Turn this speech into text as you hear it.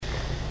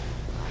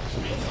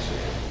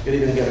Good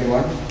evening,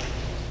 everyone.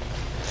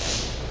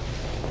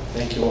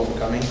 Thank you all for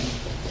coming.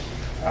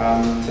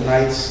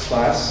 Tonight's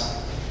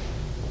class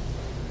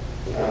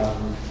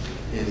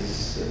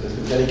has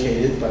been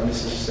dedicated by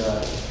Mrs.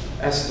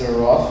 Esther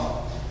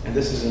Roth, and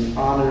this is in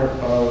honor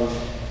of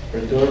her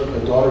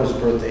daughter's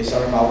birthday,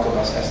 Sarah Malka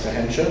Bas Esther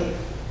Henscher.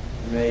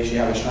 May she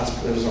have a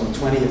Shnas, it was on the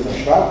 20th of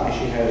Shvat, may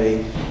she have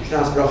a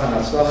Shnas Bracha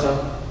and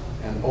Atzlacha,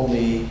 and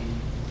only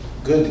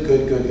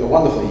a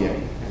wonderful year.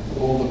 And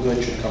all the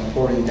good should come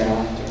pouring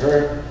down to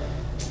her,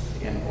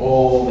 and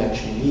all that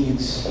she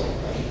needs,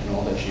 and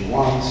all that she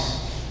wants,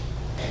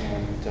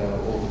 and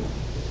all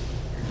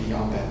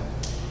beyond that.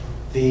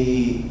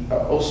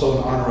 Also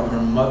in honor of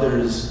her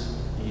mother's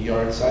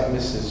yahrzeit,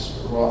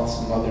 Mrs.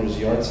 Roth's mother's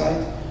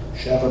yahrzeit,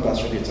 Sheva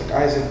Bas Rabbi Yitzchak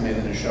Isaac, may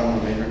the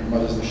neshama, may her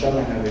mother's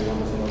neshama have a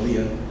wonderful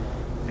aliyah,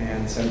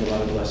 and send a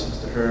lot of blessings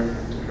to her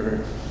and to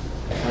her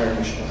entire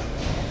mishpach.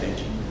 Thank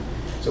you.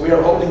 So we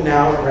are holding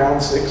now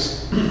round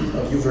 6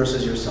 of You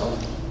Versus Yourself.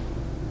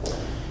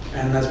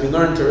 And as we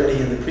learned already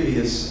in the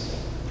previous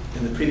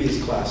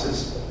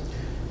classes,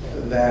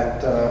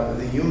 that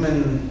the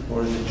human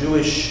or the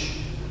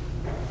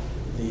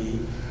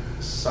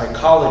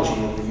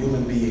psychology of the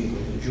human being,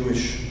 or the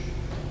Jewish,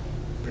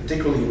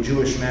 particularly a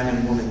Jewish man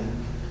and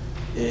woman,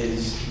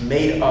 is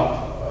made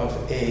up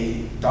of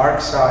a dark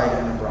side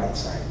and a bright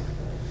side.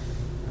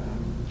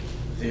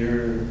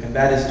 And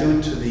that is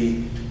due to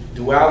the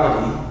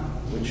duality,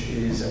 which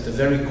is at the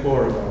very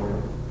core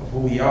of who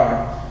we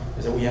are,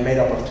 is that we are made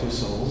up of two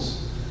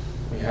souls.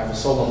 We have a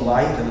soul of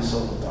light and a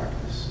soul of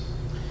darkness.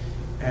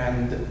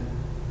 And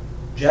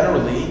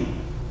generally,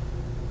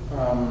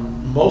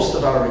 most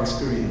of our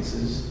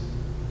experiences,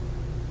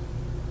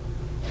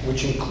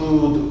 which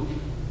include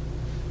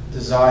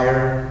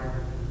desire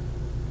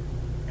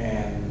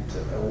and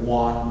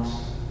want,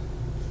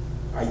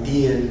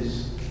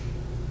 ideas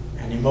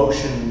and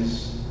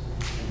emotions,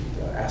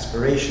 and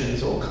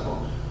aspirations,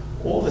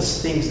 all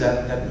these things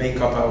that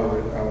make up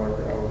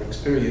our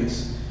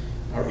experience,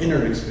 our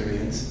inner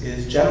experience,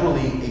 is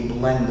generally a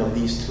blend of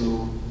these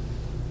two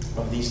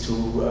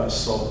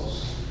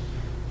souls.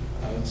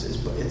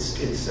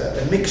 It's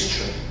a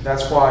mixture.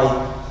 That's why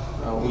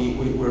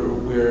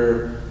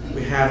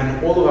we have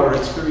in all of our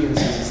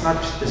experiences.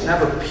 It's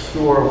never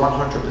pure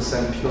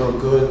 100% pure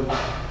good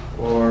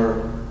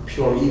or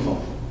pure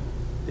evil.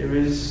 There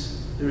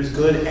is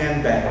good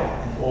and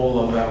bad in all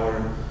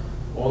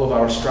of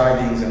our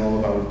strivings and all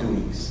of our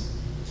doings.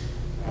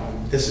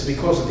 This is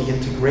because of the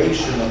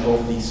integration of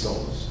both these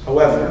souls.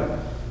 However,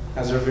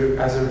 as a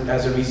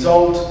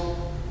result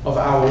of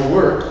our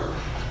work,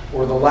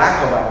 or the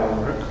lack of our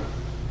work,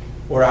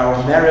 or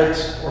our merit,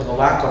 or the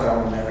lack of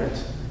our merit,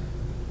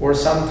 or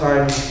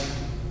sometimes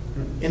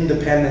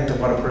independent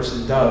of what a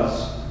person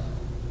does,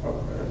 or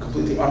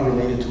completely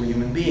unrelated to a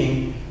human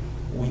being,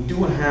 we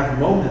do have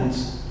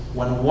moments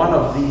when one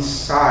of these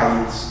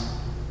sides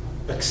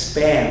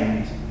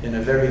expand in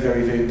a very,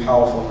 very, very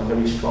powerful and a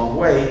very strong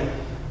way,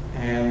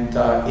 and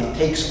it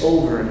takes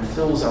over and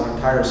fills our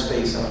entire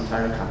space, our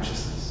entire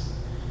consciousness.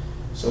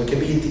 So it can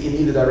be in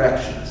either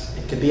directions.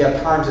 It can be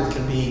at times, it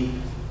can be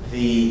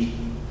the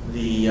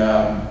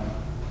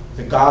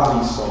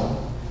godly soul,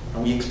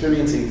 and we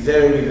experience a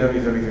very, very,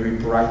 very, very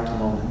bright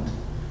moment,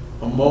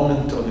 a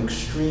moment of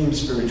extreme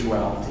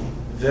spirituality.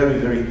 Very,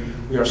 very,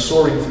 we are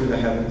soaring through the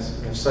heavens.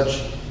 We have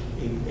such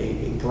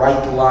a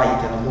bright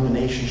light and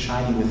illumination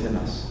shining within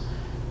us.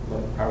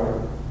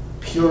 Our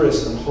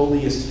purest and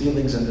holiest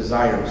feelings and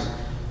desires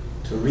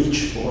to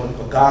reach for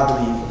the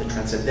godly, for the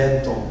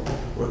transcendental,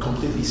 we're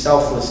completely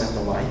selfless and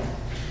the like.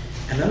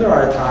 And then there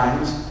are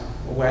times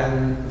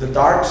when the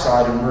dark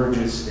side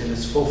emerges in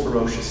its full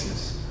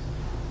ferociousness.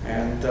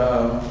 And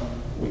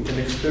we can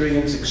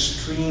experience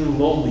extreme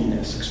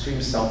loneliness,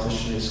 extreme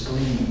selfishness,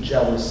 greed,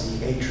 jealousy,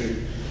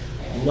 hatred,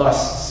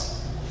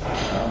 lusts.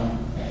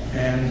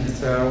 And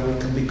we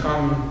can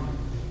become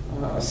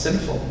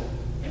sinful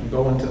and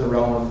go into the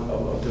realm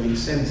of doing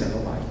sins and the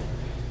like.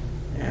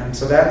 And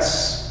so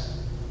that's,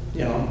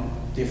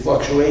 the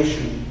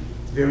fluctuation,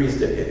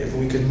 if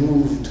we can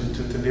move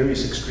to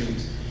various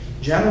extremes.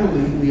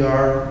 Generally, we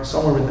are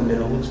somewhere in the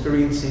middle,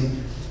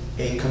 experiencing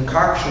a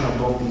concoction of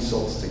both these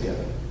souls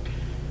together.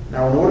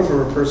 Now, in order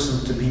for a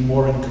person to be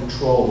more in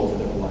control over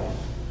their life,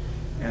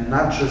 and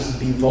not just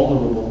be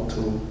vulnerable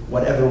to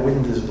whatever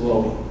wind is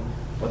blowing,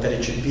 but that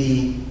it should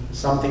be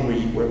something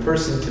where a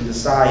person can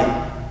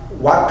decide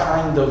what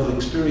kind of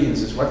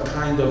experiences,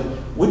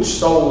 which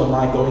soul am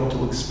I going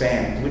to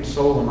expand? Which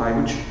soul am I,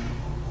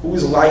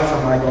 whose life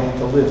am I going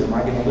to live? Am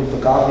I going to live the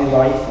godly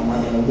life? Am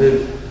I going to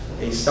live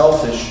a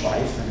selfish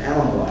life, an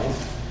animal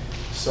life?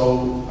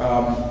 So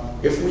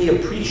if we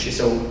appreciate,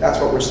 so that's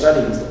what we're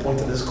studying, is the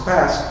point of this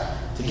class,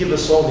 to give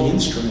us all the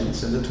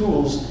instruments and the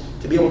tools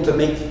to be able to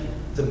make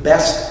the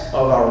best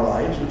of our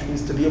lives, which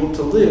means to be able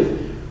to live,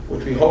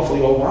 which we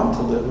hopefully all want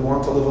to live. We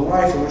want to live a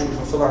life in which we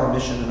fulfill our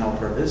mission and our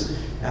purpose,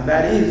 and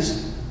that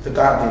is the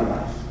godly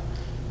life.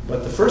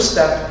 But the first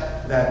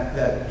step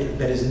that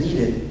is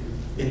needed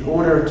in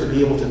order to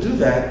be able to do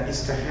that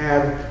is to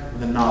have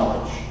the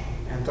knowledge.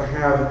 And and to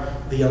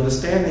have the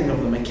understanding of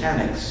the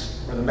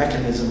mechanics or the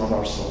mechanism of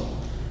our soul,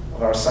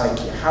 of our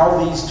psyche,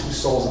 how these two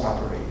souls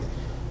operate.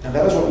 And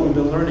that is what we've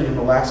been learning in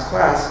the last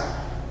class,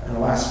 in the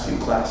last few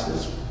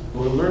classes.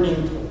 We're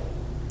learning,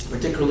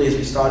 particularly as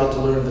we started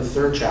to learn the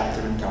third chapter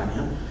in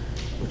Tanya,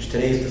 which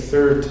today is the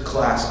third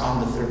class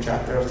on the third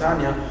chapter of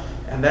Tanya,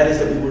 and that is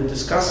that we were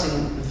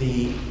discussing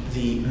the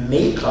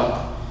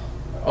makeup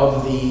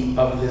of the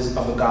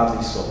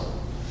godly soul.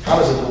 How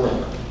does it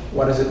work?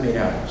 What is it made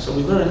out of? So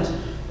we learned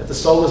that the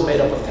soul is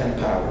made up of 10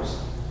 powers.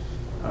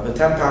 The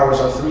 10 powers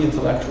are 3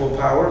 intellectual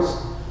powers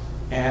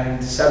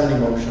and 7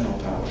 emotional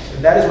powers.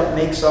 And that is what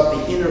makes up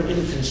the inner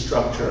infant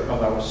structure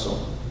of our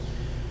soul.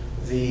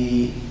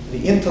 The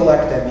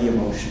intellect and the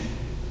emotion.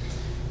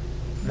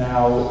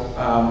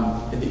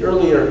 Now, in the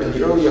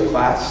earlier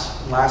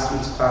class, last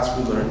week's class,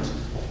 we learned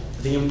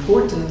the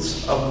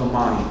importance of the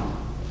mind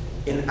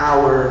in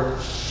our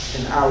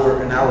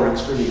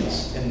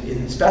experience, and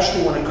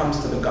especially when it comes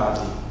to the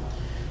godly.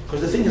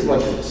 Because the thing is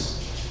like this: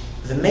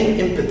 the main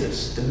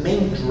impetus, the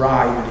main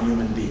drive in a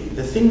human being,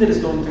 the thing that is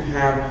going to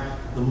have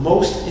the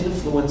most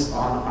influence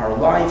on our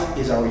life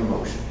is our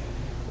emotion.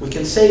 We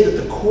can say that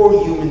the core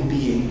human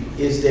being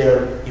is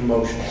their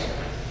emotions,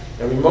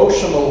 their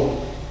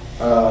emotional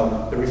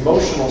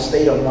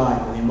state of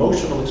mind, the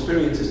emotional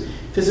experiences.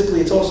 Physically,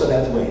 it's also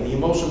that way. The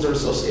emotions are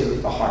associated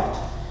with the heart,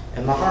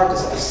 and the heart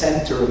is at the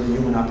center of the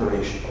human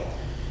operation.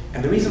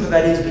 And the reason for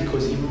that is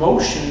because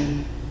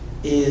emotion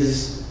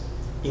is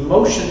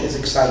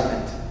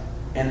excitement,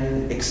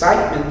 and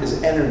excitement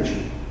is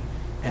energy,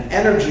 and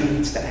energy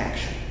leads to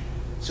action.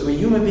 So a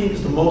human being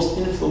is the most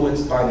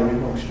influenced by their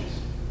emotions.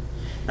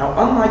 Now,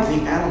 unlike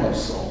the animal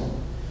soul,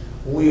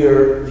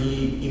 where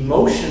the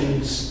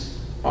emotions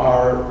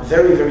are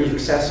very, very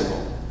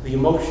accessible, the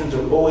emotions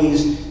are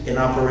always in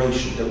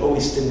operation, they're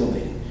always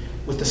stimulated.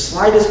 With the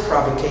slightest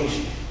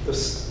provocation, the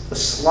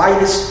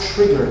slightest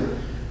trigger,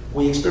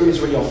 we experience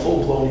already a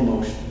full-blown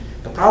emotion.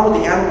 The problem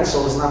with the animal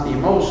soul is not the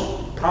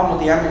emotion. The problem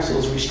with the animal soul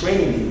is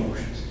restraining the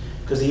emotions,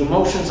 because the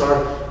emotions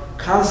are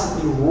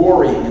constantly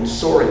roaring and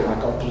soaring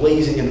like a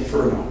blazing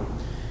inferno.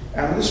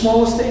 And the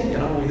smallest thing,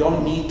 we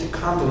don't need to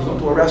contemplate. You go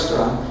to a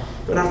restaurant,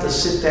 you don't have to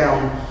sit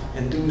down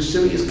and do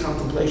serious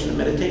contemplation and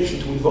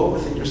meditation to evoke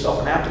within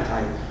yourself an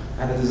appetite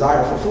and a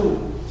desire for food.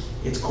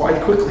 It's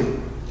quite quickly.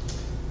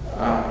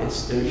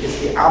 It's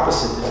the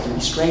opposite. It's the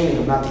restraining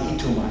of not to eat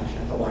too much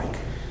and the like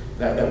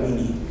that we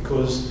need.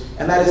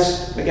 And that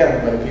is,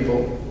 again, whether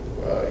people,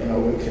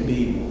 it can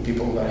be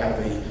people that have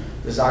a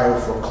desire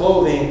for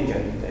clothing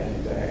and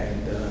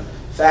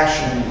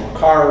fashion or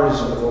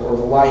cars or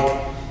the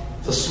like.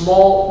 The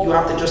small, you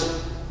have to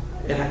just,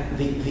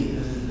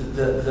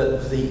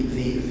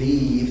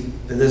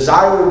 the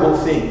desirable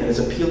thing that is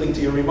appealing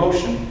to your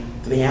emotion,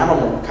 to the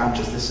animal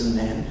consciousness in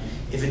man,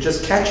 if it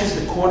just catches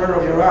the corner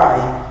of your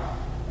eye,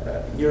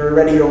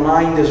 your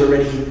mind is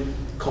already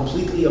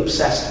completely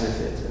obsessed with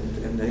it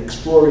and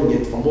exploring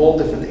it from all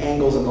different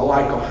angles and the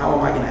like of how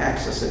am I going to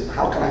access it,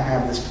 how can I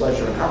have this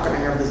pleasure, and how can I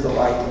have this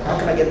delight, and how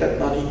can I get that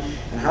money,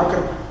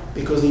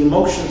 because the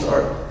emotions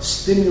are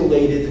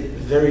stimulated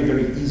very,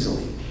 very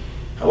easily.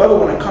 However,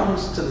 when it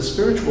comes to the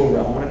spiritual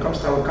realm, when it comes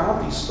to our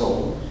godly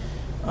soul,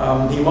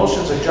 the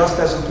emotions are just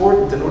as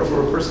important in order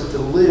for a person to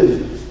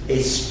live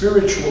a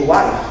spiritual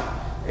life,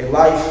 a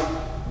life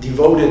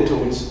devoted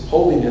towards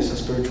holiness and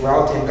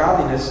spirituality and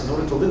godliness. In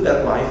order to live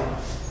that life,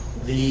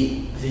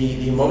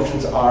 the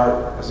emotions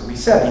are, as we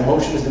said, the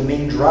emotion is the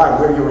main drive.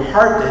 Where your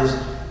heart is,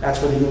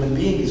 that's where the human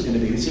being is going to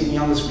be. We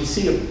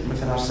see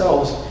within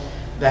ourselves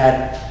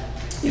that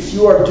if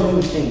you are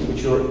doing things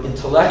which you're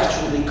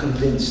intellectually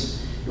convinced,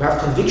 you have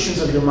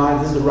convictions of your mind,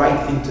 this is the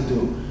right thing to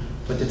do,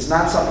 but it's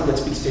not something that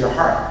speaks to your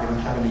heart. You don't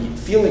have any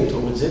feeling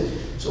towards it.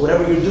 So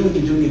whatever you're doing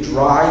it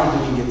dry,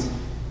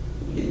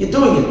 you're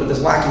doing it, but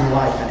there's lacking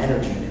life and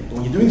energy in it. But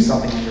when you're doing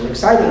something, you're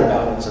excited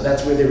about it. So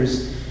that's where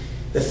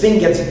the thing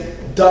gets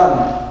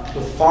done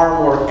with far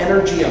more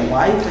energy and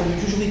life, and you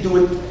usually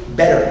do it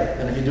better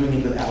than if you're doing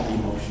it without the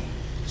emotion.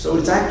 So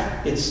it's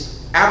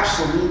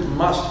absolute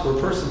must for a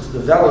person to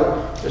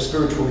develop their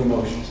spiritual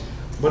emotions.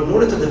 But in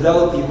order to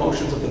develop the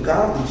emotions of the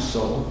godly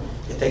soul,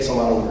 it takes a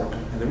lot of work.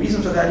 And the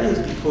reason for that is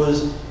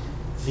because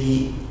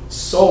the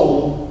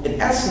soul, in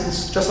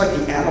essence, just like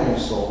the animal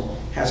soul,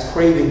 has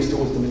cravings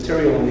towards the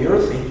material and the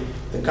earthy,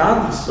 the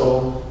godly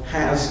soul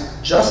has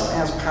just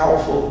as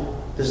powerful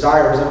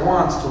desires and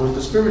wants towards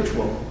the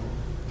spiritual.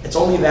 It's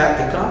only that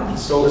the godly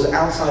soul is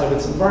outside of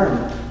its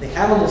environment. The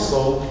animal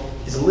soul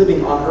is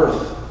living on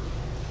earth,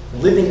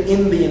 living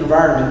in the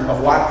environment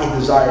of what it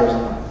desires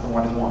and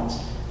what it wants.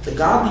 The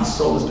godly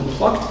soul has been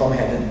plucked from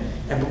heaven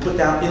and been put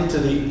down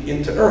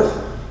into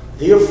earth.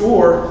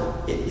 Therefore,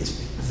 it's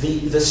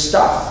the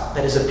stuff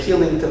that is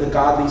appealing to the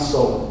godly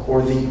soul,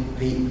 or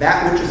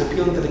that which is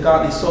appealing to the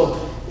godly soul,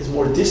 is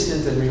more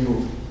distant and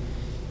removed.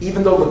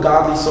 Even though the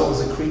godly soul is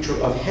a creature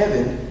of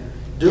heaven,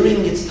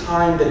 during its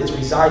time that it's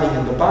residing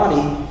in the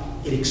body,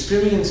 it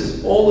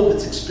experiences all of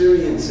its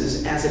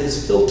experiences as it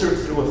is filtered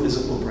through a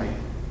physical brain.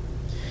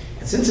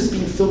 And since it's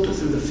being filtered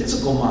through the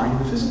physical mind,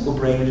 the physical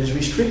brain, it is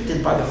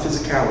restricted by the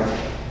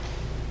physicality.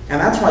 And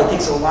that's why it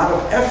takes a lot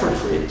of effort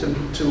for it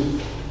to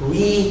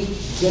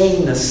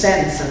regain a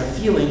sense and a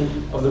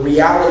feeling of the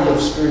reality of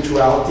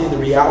spirituality, the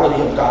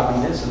reality of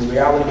godliness, and the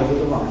reality of the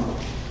divine.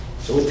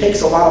 So it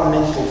takes a lot of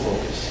mental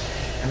focus.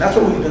 And that's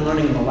what we've been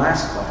learning in the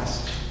last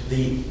class.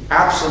 The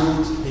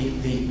absolute,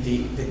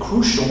 the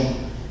crucial,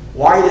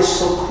 why it is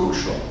so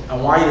crucial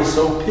and why it is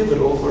so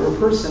pivotal for a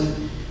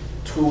person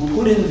to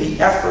put in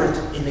the effort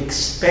in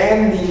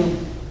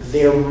expanding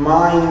their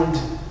mind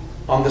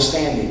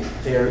understanding,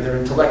 their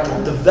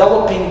intellectual,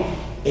 developing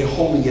a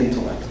holy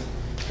intellect,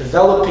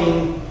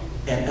 developing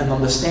an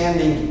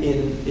understanding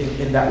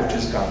in that which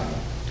is godly.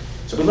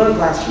 So we learned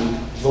last week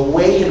the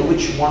way in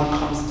which one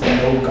comes to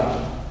know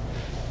God.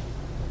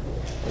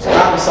 So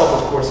God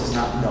himself, of course, is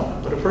not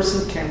known, but a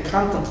person can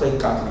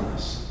contemplate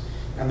godliness.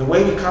 And the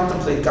way we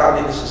contemplate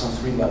godliness is on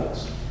three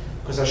levels,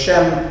 because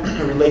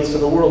Hashem relates to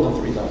the world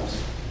on three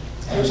levels.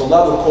 There's a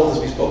level called,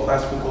 as we spoke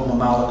last week, called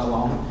Mamala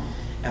Kalama,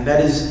 and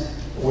that is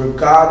where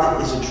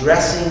God is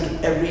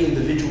addressing every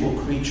individual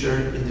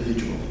creature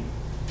individually.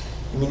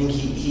 Meaning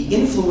he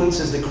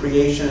influences the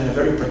creation in a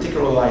very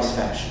particularized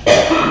fashion.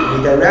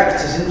 He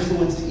directs his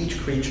influence to each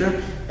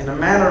creature in a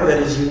manner that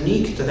is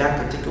unique to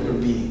that particular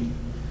being.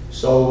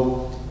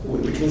 So,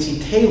 which means he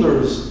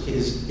tailors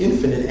his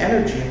infinite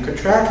energy and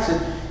contracts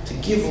it to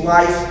give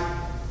life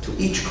to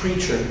each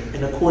creature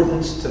in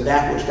accordance to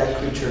that which that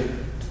creature,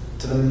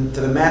 to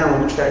the manner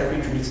in which that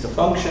creature needs to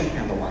function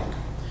and the like.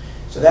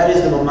 So that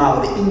is the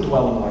Mamala, the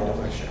indwelling light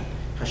of Hashem.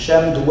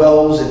 Hashem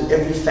dwells in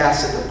every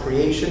facet of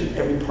creation,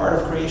 every part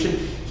of creation.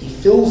 He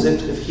fills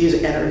it with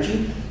his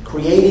energy,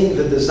 creating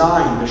the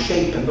design, the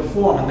shape, and the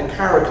form, and the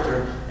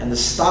character, and the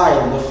style,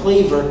 and the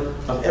flavor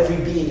of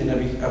every being and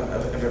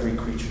every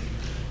creature.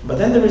 But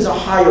then there is a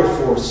higher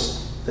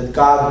force that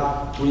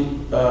God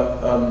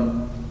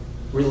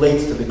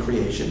relates to the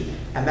creation,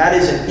 and that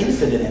is an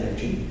infinite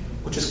energy,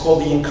 which is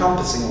called the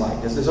encompassing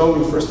light. As the Zohar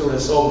refers to it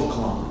as Soul of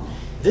Kalam.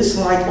 This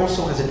light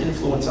also has an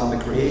influence on the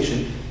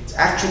creation. It's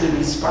actually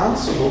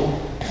responsible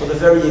for the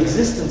very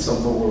existence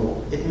of the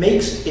world. It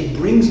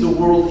brings the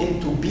world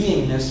into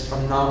beingness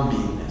from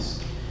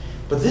non-beingness.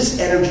 But this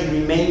energy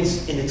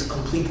remains in its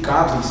complete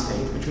godly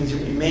state, which means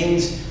it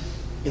remains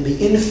in the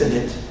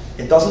infinite.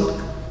 It doesn't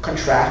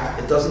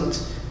contract, it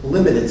doesn't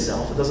limit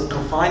itself, it doesn't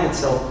confine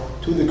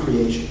itself to the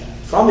creation.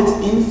 From its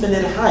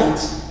infinite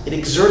heights, it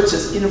exerts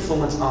its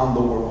influence on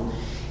the world.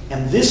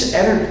 And this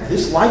energy,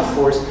 this life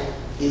force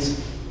is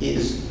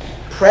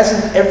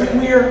present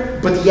everywhere,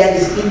 but yet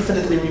is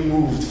infinitely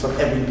removed from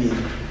every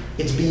being.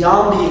 It's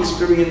beyond the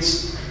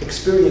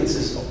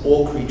experiences of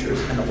all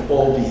creatures and of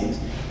all beings,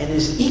 and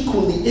is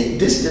equally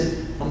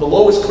distant from the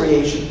lowest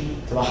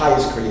creation to the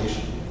highest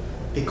creation,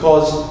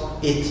 because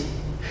it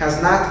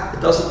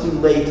doesn't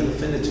relate to the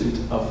finitude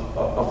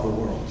of the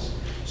worlds.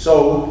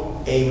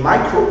 So a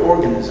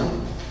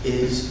microorganism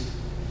is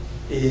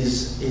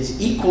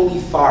equally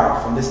far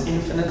from this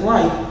infinite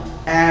light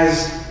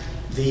as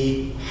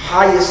the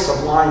highest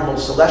sublime or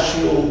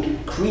celestial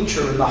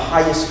creature in the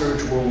highest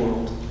spiritual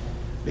world,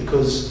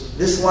 because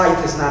this light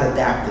has not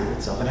adapted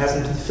itself. It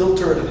hasn't been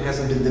filtered, it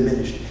hasn't been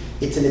diminished.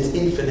 It's in its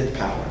infinite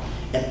power.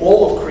 And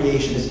all of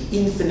creation is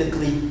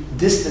infinitely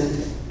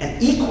distant and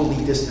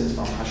equally distant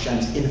from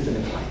Hashem's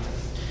infinite light.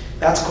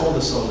 That's called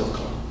the Soul of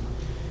Kalam.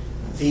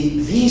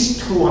 These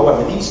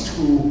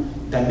two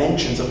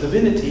dimensions of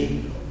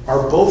divinity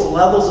are both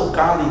levels of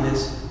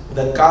godliness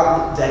that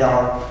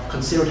are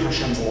considered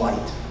Hashem's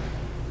light.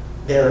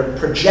 They're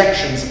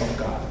projections of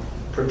God,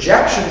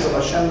 projections of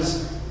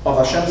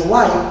Hashem's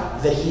light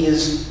that he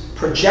is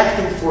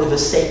projecting for the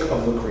sake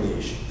of the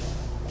creation.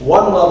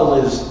 One level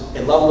is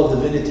a level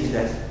of divinity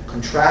that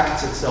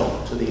contracts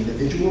itself to the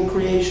individual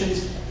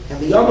creations, and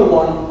the other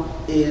one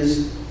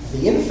is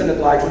the infinite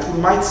light, which we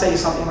might say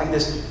something like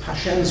this: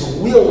 Hashem's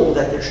will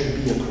that there should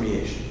be a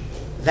creation.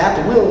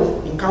 That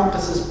will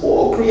encompasses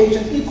all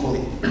creation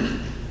equally.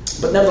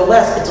 But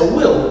nevertheless, it's a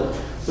will,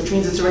 which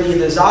means it's already a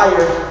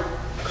desire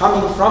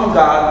coming from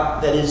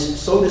God that is,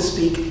 so to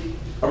speak,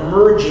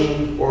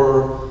 emerging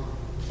or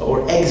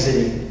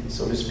exiting,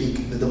 so to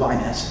speak, the divine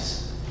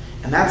essence.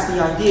 And that's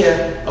the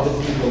idea of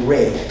it being a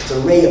ray. It's a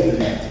ray of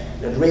divinity,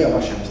 the ray of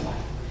Hashem's light.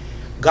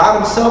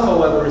 God himself,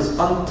 however, is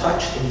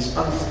untouched and is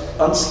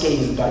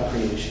unscathed by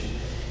creation.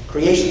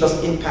 Creation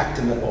doesn't impact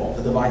him at all,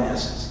 the divine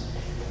essence.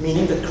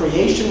 Meaning that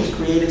creation was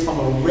created from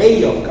a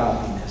ray of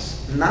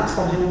godliness, not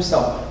from him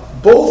himself.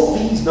 Both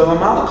these, the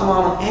Mamala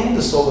Kalam and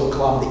the Soul of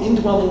Kalam, the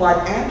indwelling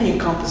light and the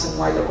encompassing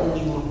light, are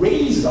only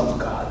rays of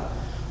God,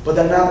 but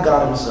they're not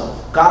God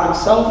himself. God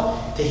himself,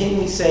 to him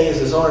we say, as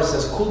the Zohar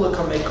says, Kula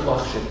kamei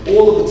kalachshit.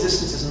 All of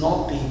existence is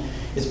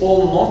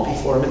all not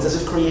before him. It's as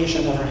if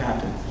creation never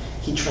happened.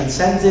 He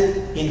transcends it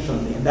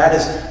infinitely. And that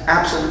is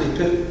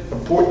absolutely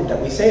important that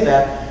we say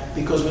that,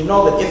 because we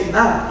know that if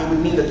not, it would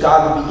mean that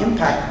God would be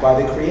impacted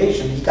by the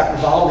creation. He got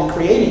involved in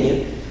creating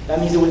it. That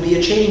means there would be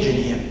a change in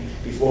him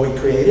before he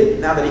created,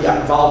 now that he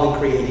got involved in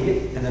creating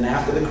it, and then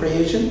after the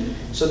creation.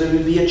 So there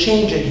would be a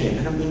change in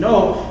him. And we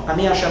know,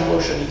 Ani Hashem lo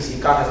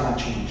shanisi, God has not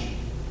changed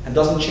and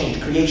doesn't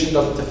change. Creation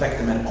doesn't affect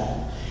him at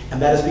all.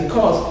 And that is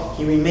because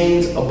he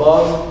remains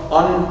above,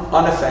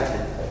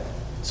 unaffected.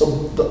 So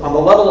on the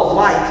level of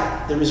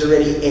light, there is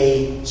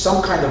already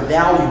some kind of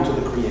value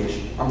to the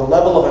creation. On the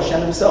level of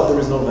Hashem himself, there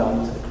is no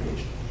value to the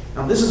creation.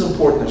 Now this is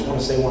important. I just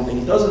want to say one thing.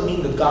 It doesn't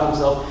mean that God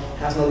himself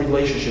has no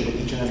relationship with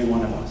each and every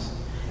one of us.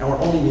 And we're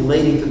only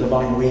relating to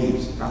divine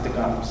waves, not to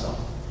God himself.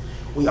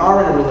 We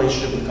are in a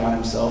relationship with God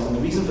himself, and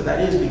the reason for that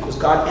is because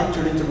God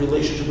entered into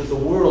relationship with the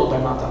world by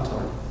Matan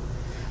Torah.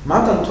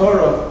 Matan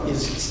Torah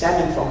is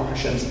stemming from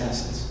Hashem's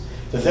essence.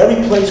 The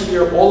very place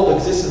where all of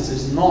existence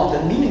is naught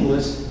and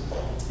meaningless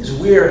is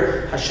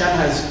where Hashem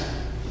has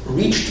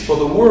reached for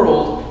the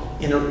world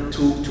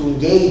to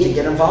engage and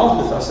get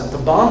involved with us and to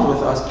bond with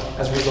us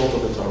as a result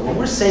of the Torah. When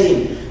we're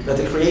saying that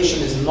the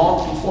creation is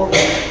not before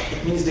us,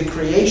 it means the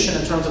creation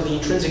in terms of the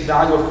intrinsic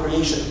value of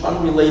creation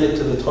unrelated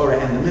to the Torah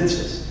and the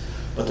mitzvahs.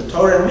 But the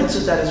Torah and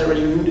mitzvahs, that is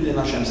already rooted in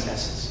Hashem's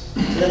essence.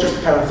 So that's just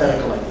a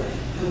parenthetical idea.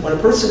 When a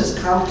person is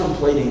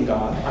contemplating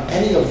God on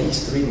any of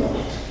these three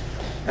levels,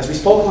 as we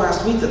spoke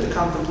last week, that the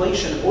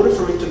contemplation, in order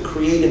for it to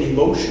create an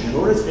emotion, in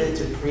order for it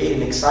to create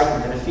an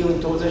excitement and a feeling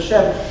towards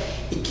Hashem,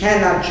 it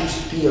cannot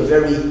just be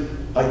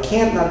it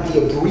cannot be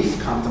a brief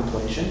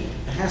contemplation.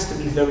 It has to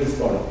be very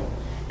thorough.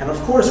 And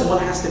of course, one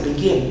has to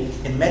begin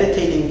in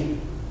meditating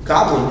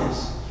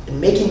godliness, in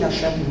making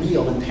Hashem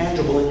real and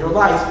tangible in your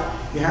life.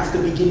 You have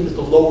to begin with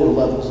the lower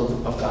levels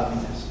of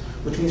godliness,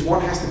 which means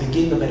one has to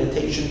begin the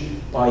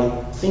meditation by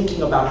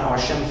thinking about how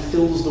Hashem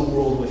fills the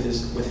world with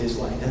His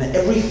light. And that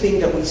everything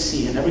that we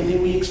see and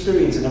everything we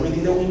experience and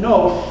everything that we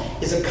know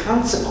is a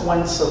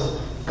consequence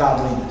of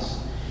godliness.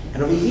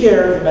 And over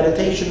here, the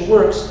meditation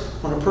works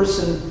when a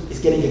person is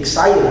getting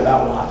excited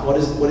about what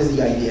is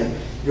the idea.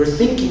 You're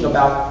thinking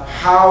about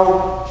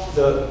how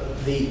the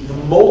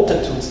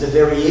multitudes, the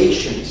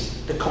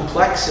variations, the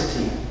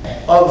complexity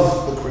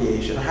of the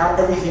creation, how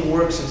everything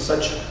works in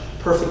such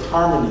perfect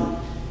harmony.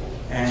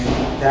 And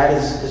that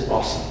is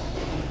awesome.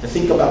 To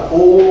think about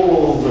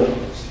all the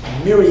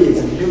myriads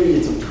and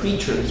myriads of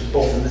creatures,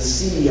 both in the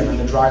sea and in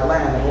the dry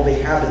land, and all the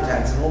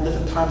habitats, and all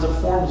different kinds of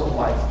forms of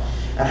life,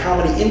 and how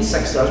many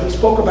insects there are. As we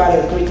spoke about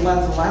it at great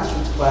length in last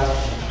week's class,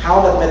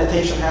 how that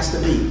meditation has to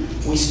be.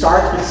 We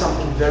start with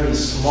something very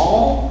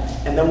small,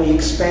 and then we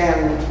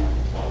expand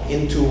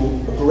into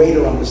a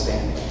greater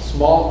understanding.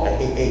 Small,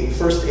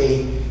 first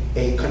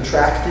a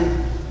contracted,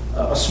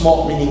 a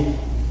small, meaning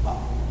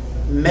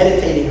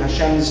meditating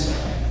Hashem's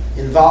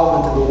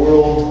involvement in the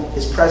world,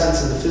 His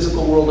presence in the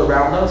physical world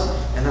around us,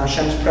 and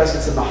Hashem's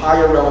presence in the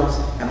higher realms,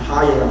 and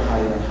higher and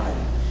higher and higher.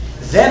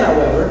 Then,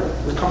 however,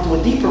 we come to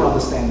a deeper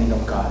understanding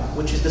of God,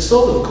 which is the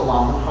soul of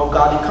Kalam, how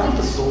God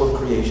encompasses all of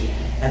creation.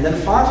 And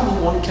then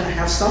finally, one can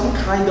have some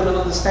kind of an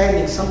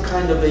understanding, some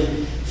kind of a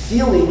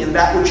feeling in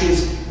that which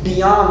is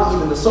beyond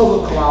even the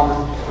soul of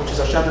Kalam, which is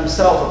Hashem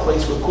himself, a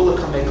place where Kula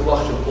Kamei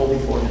Kalach, all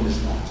before him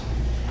is not.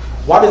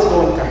 What is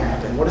going to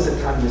happen? What is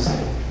the time to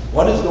say?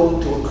 What is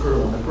going to occur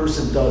when a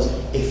person does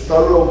a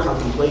thorough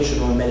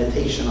contemplation or a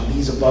meditation on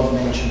these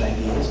above-mentioned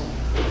ideas?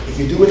 If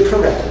you do it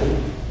correctly,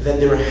 then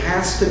there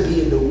has to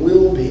be, and there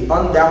will be,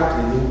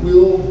 undoubtedly, there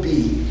will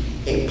be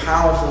a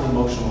powerful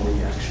emotional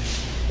reaction.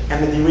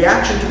 And the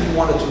reaction can be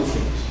one of two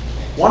things.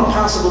 One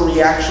possible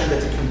reaction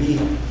that it can be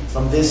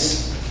from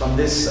this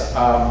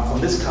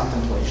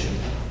contemplation.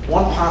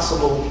 One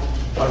possible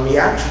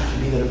reaction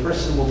can be that a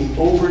person will be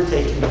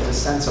overtaken with a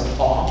sense of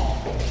awe,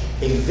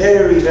 a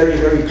very, very,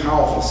 very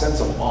powerful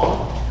sense of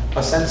awe,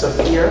 a sense of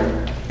fear,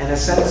 and a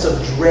sense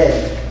of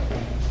dread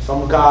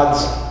from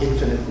God's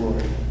infinite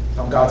glory,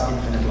 from God's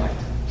infinite light.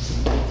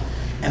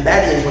 And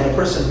that is when a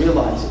person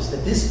realizes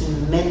that this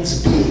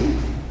immense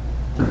being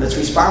that's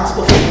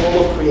responsible for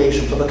all of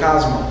creation, for the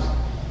cosmos,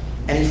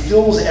 and he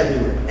fills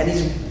everywhere, and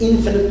he's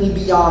infinitely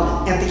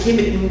beyond it, and to him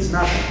it means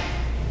nothing.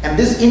 And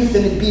this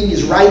infinite being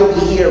is right over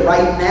here,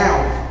 right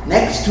now,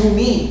 next to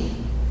me.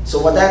 So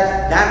what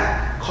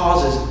that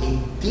causes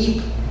a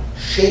deep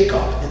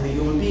shake-up in the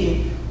human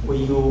being, where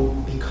you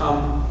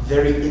become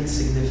very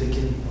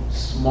insignificant,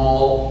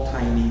 small,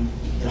 tiny.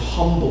 It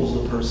humbles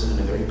the person in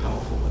a very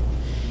powerful way.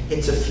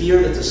 It's a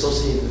fear that's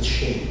associated with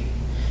shame.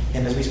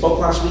 And as we spoke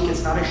last week,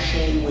 it's not a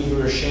shame where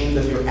you're ashamed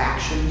of your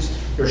actions,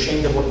 you're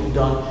ashamed of what you've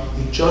done.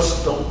 You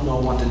just don't know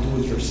what to do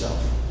with yourself,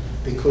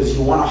 because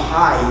you want to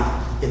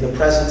hide in the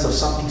presence of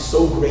something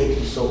so great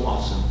and so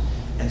awesome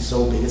and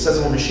so big. It says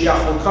when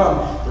Mashiach will come,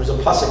 there's a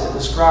pasuk that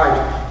describes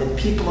that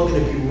people are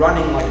going to be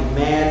running like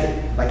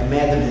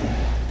madmen.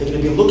 They're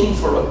going to be looking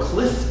for a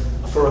cliff,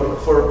 for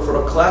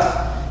a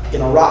cleft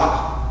in a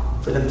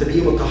rock, for them to be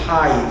able to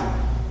hide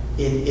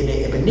in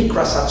a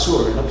nikra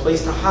satsur, in a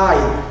place to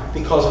hide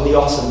because of the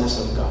awesomeness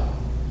of God.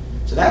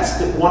 So that's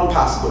the one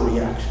possible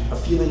reaction, a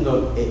feeling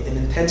of an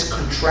intense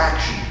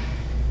contraction,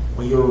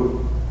 where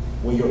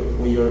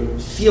you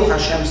feel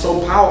Hashem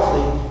so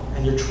powerfully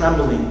and you're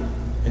trembling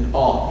in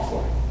awe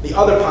before Him. The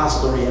other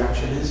possible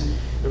reaction is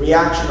the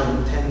reaction of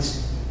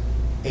intense,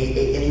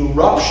 an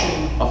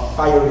eruption of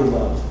fiery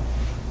love,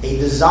 a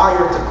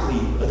desire to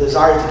cleave, a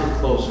desire to get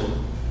closer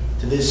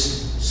to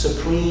this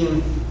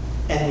supreme,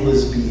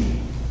 endless being.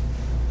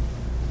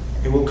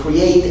 It will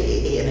create,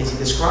 and as he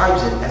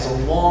describes it, as a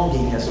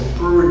longing, as a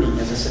burning,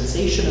 as a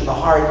sensation in the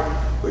heart,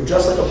 where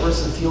just like a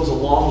person feels a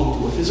longing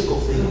to a physical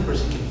thing, a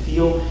person can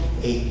feel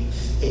a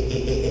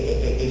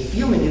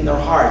feeling in their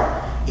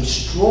heart, a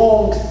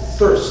strong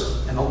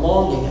thirst and a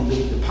longing, and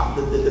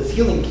the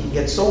feeling can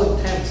get so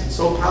intense and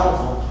so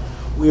powerful,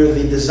 where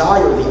the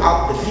desire,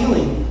 the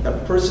feeling that a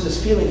person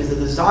is feeling is the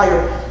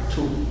desire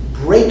to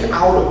break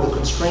out of the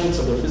constraints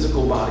of their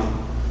physical body.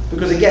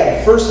 Because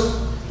again,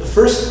 the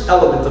first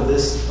element of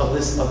this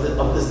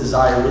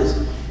desire is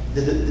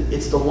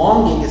it's the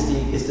longing,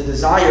 is the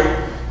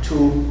desire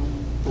to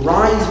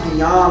rise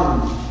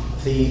beyond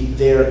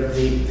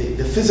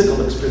the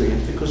physical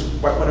experience. Because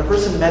when a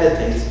person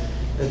meditates,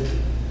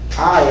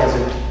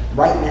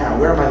 right now,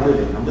 where am I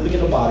living? I'm living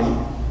in a body,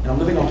 and I'm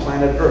living on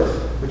planet Earth,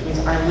 which means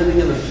I'm living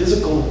in the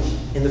physical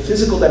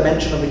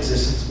dimension of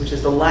existence, which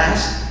is the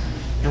last,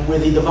 and where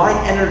the divine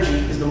energy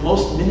is the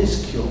most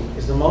minuscule,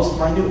 is the most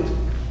minute.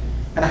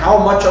 And how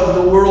much of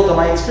the world am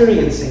I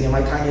experiencing in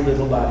my tiny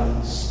little body?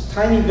 It's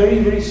tiny, very,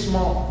 very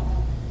small.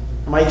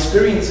 My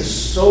experience is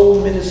so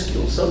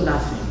minuscule, so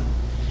nothing.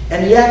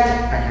 And yet,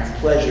 I have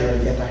pleasure,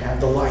 and yet I have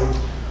delight.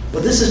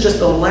 But this is just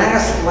the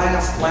last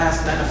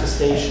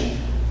manifestation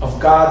of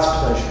God's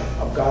pleasure,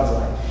 of God's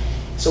light.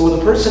 So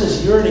the person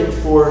is yearning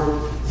for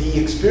the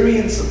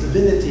experience of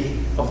divinity,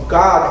 of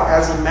God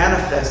as he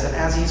manifests and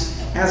as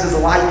his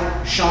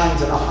light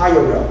shines in a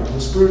higher realm, in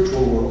the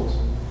spiritual world.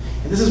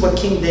 And this is what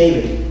King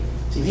David,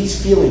 see, these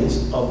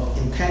feelings of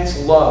intense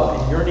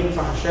love and yearning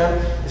for Hashem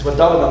is what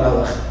David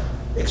HaMelech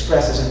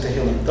expresses in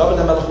Tehillim. David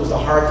HaMelech was the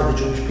heart of the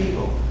Jewish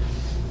people,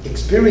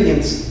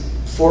 experienced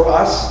for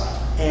us,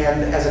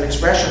 and as an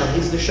expression of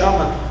his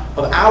neshama,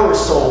 of our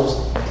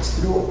souls, it's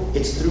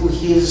through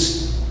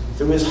his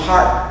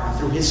heart, and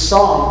through his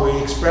song, where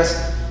he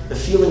expressed the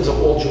feelings of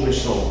all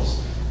Jewish souls.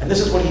 And this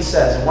is what he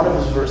says in one of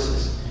his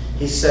verses.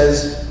 He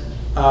says,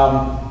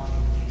 "Nichsefa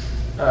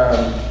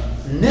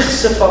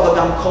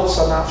v'gam kol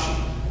sanafshi."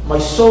 My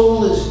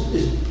soul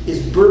is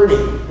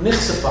burning.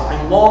 Nichsefa,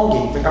 I'm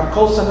longing. V'gam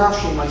kol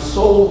sanafshi, my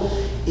soul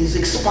is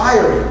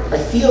expiring. I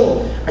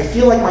feel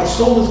like my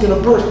soul is going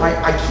to burst. My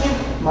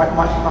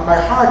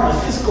heart, my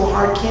physical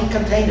heart can't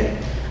contain it.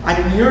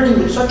 I'm yearning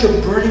with such a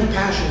burning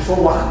passion for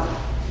what?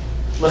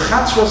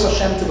 L'chatzros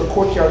Hashem, to the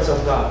courtyards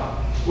of God.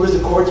 What is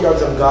the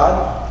courtyards of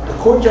God? The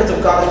courtyards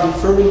of God is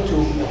referring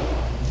to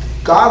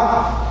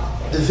God,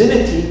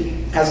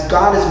 divinity, as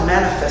God is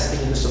manifesting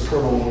in the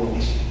supernal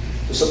worlds.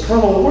 The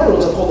supernal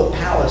worlds are called the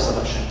palace of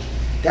Hashem.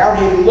 Down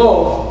here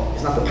below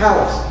is not the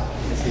palace.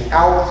 It's the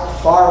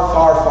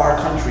far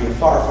country, a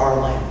far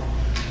land.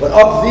 But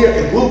up there,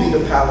 it will be the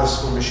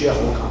palace where Mashiach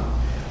will come.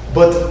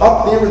 But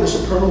up there in the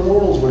supernal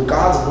worlds, where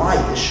God's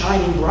light is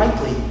shining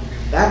brightly,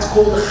 that's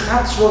called the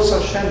Chatzros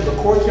Hashem, the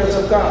courtyards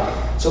of God.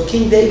 So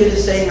King David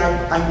is saying,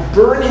 I'm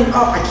burning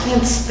up. I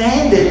can't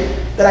stand it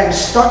that I'm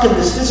stuck in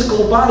this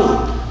physical body.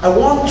 I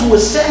want to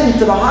ascend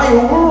to the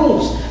higher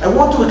worlds. I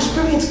want to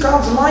experience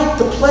God's light,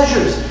 the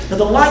pleasures, and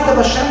the light of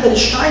Hashem that is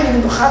shining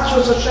in the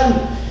Chatzros Hashem,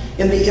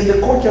 in the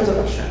courtyards of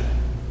Hashem.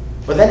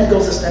 But then he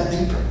goes a step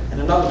deeper in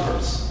another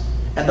verse.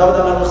 And David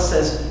HaMelech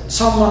says,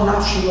 Tzama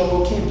nafshi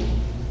Elokim.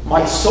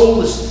 My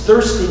soul is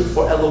thirsting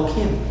for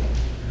Elokim.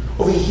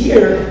 Over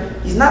here,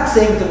 he's not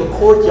saying to the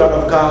courtyard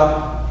of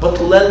God, but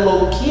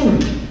Lelokim,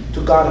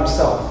 to God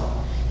himself.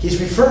 He's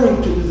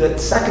referring to the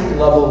second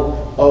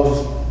level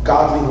of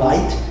godly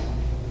light,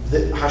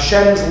 the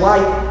Hashem's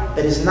light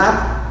that is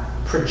not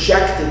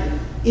projected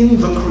in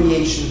the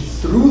creation,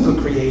 through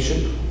the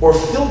creation, or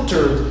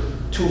filtered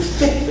to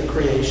fit the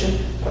creation,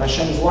 but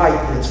Hashem's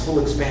light in its full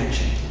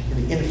expansion,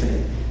 in the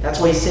infinite. That's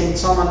why he's saying,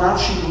 Tzama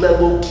nafshi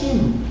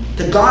Lelokim.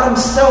 To God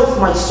himself,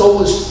 my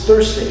soul is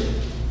thirsting.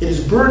 It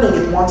is burning.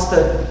 It wants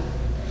to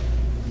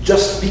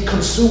just be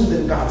consumed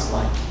in God's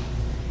light.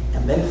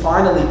 And then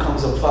finally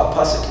comes a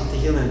pasuk in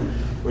Tehillim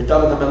where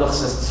David HaMelech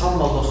says,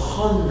 Tzama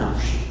l'chon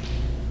nafshi.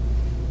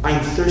 I'm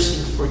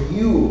thirsting for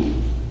you.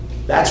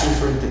 That's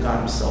referring to God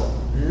himself,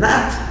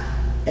 not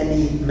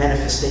any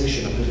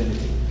manifestation of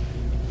divinity.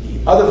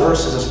 The other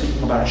verses are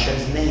speaking about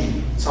Hashem's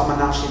name. Tzama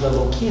nafshi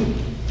lelokim.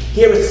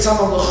 Here it's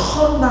Tzama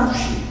l'chon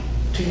nafshi.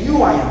 To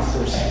you I am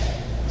thirsty.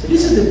 So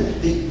these are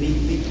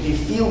the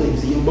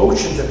feelings, the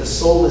emotions that the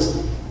soul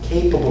is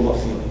capable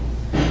of feeling.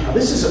 Now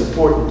this is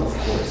important, of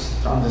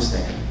course, to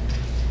understand.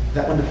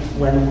 That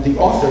when the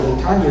author, the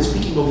Tanya, is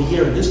speaking over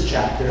here in this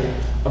chapter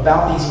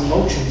about these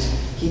emotions,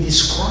 he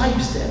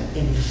describes them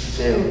in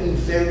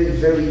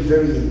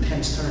very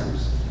intense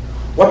terms.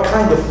 What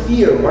kind of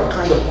fear, what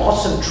kind of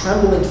awesome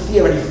trembling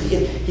fear, and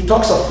he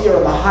talks of fear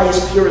in the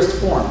highest, purest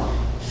form.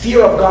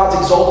 Fear of God's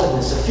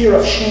exaltedness, a fear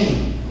of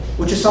shame,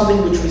 which is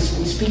something which we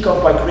speak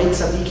of by great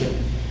tzaddikim.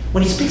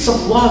 When he speaks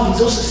of love,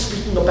 he's also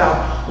speaking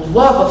about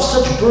love of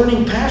such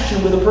burning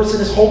passion where the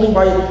person is holding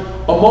by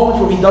a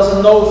moment where he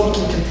doesn't know if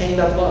he can contain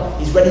that love.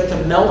 He's ready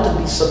to melt and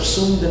be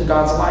subsumed in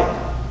God's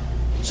light.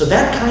 So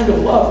that kind of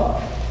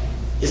love,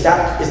 is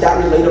that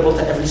relatable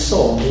to every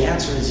soul? The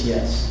answer is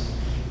yes.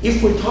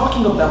 If we're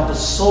talking about the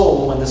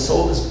soul, when the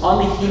soul is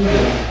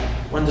unhindered,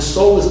 when the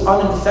soul is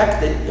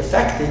unaffected,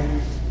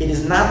 it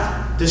is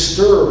not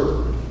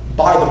disturbed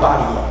by the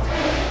body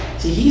yet.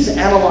 See, he's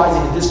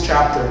analyzing in this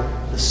chapter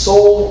the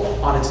soul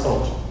on its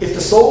own. If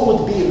the soul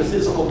would be in the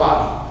physical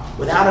body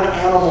without an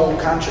animal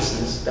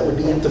consciousness that would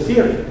be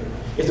interfering,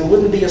 if there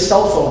wouldn't be a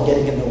cell phone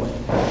getting in the way,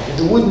 if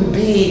there wouldn't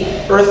be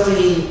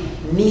earthly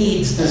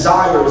needs,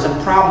 desires,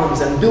 and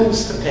problems, and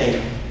bills to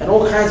pay, and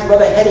all kinds of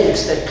other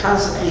headaches that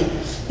constantly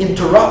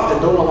interrupt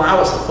and don't allow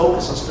us to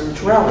focus on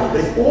spirituality.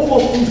 But if all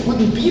those things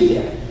wouldn't be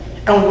there,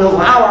 and we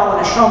allow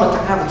our neshama to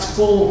have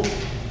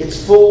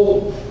its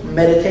full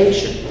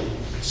meditation,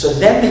 so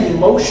then the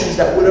emotions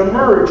that would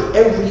emerge,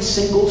 every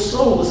single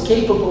soul is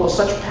capable of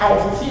such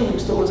powerful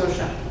feelings towards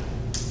Hashem.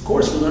 Of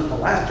course, we learned in the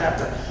last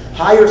chapter,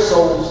 higher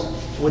souls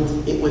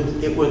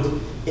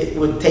it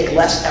would take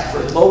less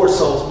effort, lower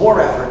souls more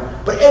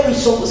effort, but every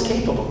soul is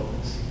capable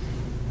of this.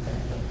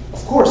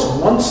 Of course,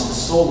 once the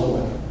soul,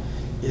 however,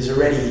 is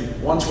already,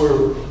 once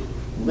we're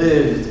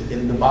lived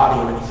in the body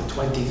already for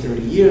 20,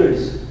 30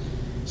 years,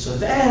 so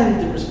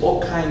then there's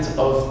all kinds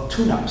of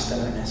tune-ups that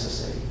are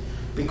necessary,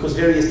 because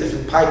various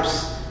different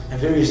pipes and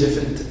various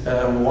different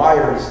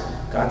wires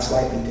got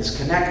slightly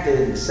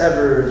disconnected and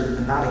severed,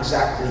 and not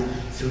exactly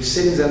through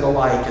sins and the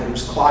like, and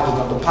there's clogging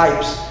of the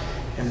pipes,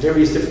 and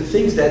various different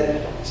things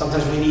that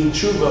sometimes we need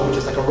tshuva, which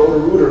is like a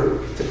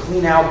rotor-rooter, to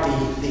clean out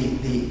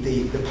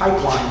the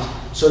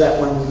pipelines, so that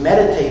when we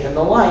meditate and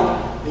the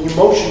like, the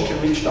emotion can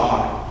reach the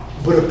heart.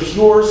 But a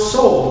pure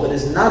soul that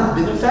has not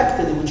been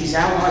affected, which he's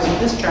analyzing in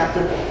this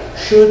chapter,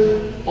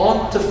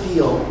 ought to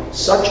feel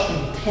such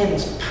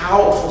intense,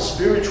 powerful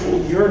spiritual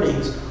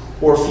yearnings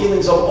or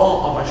feelings of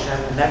awe of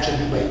Hashem, and that should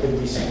be by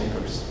every single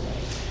person.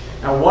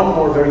 Now, one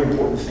more very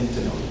important thing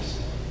to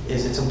notice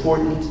is it's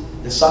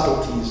important, the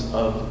subtleties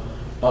of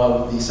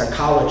the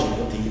psychology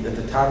that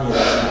the Tanya is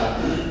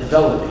now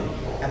developing,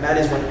 and that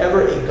is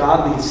whenever a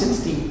godly,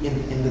 since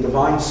in the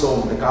divine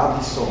soul, the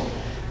godly soul,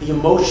 the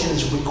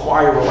emotions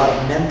require a lot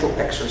of mental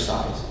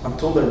exercise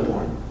until they're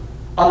born.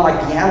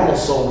 Unlike the animal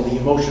soul, where the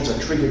emotions are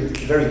triggered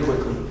very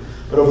quickly,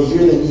 but over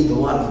here they need a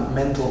lot of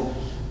mental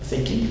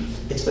thinking.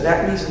 It's for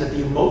that reason that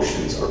the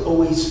emotions are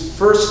always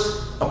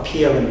first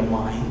appear in the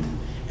mind,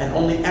 and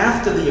only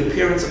after the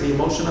appearance of the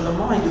emotion in the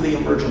mind do they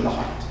emerge in the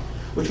heart.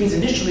 Which means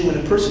initially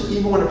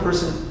even when a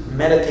person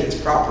meditates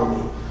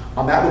properly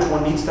on that which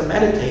one needs to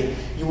meditate,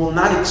 you will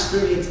not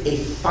experience a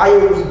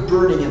fiery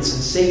burning and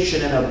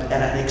sensation and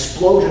an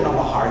explosion of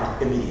the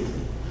heart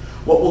immediately.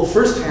 What will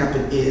first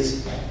happen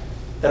is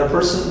that a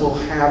person will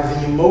have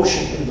the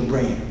emotion in the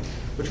brain,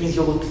 which means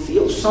you'll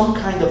feel some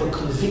kind of a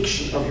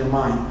conviction of your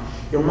mind.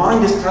 Your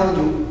mind is telling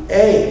you,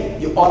 hey,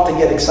 you ought to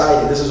get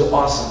excited. This is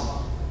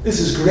awesome. This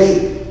is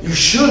great. You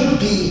should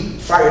be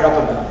fired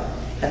up about it.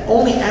 And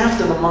only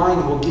after the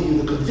mind will give you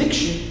the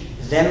conviction,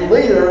 then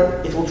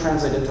later it will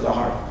translate into the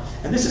heart.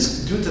 And this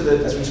is due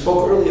to as we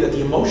spoke earlier, that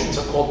the emotions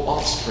are called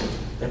offspring.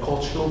 They're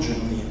called children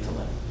of the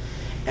intellect.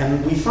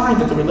 And we find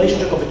that the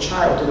relationship of a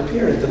child to the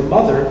parent, to the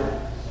mother,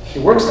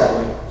 it works that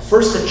way.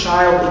 First, a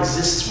child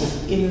exists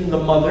within the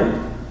mother,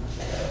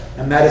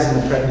 and that is in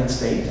the pregnant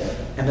state.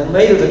 And then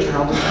later the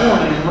child is born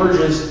and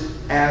emerges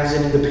as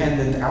an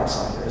independent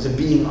outsider, as a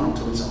being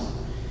unto its own.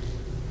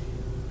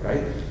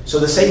 Right? So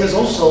the same is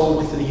also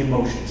with the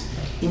emotions.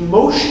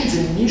 Emotions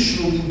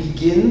initially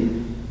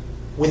begin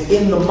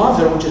within the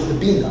mother, which is the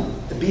bina.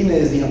 The bina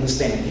is the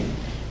understanding.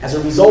 As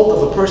a result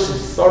of a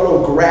person's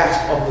thorough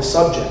grasp of the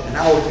subject, in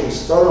our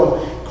case,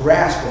 thorough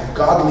grasp of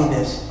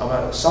godliness,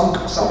 of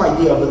some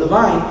idea of the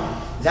divine,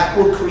 that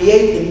will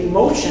create an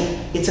emotion.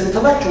 It's an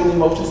intellectual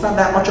emotion. It's not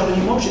that much of an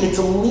emotion. It's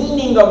a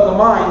leaning of the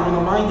mind, when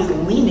the mind is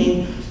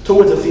leaning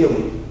towards a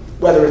feeling.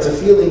 Whether it's a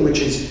feeling which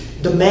is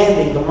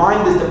demanding, the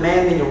mind is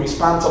demanding a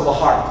response of the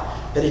heart,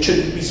 that it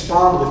should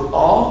respond with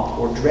awe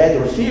or dread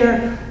or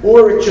fear,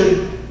 or it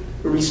should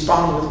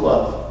respond with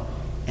love.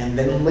 And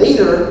then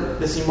later,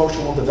 this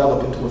emotion will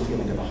develop into a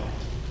feeling of the heart.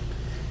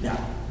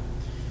 Now,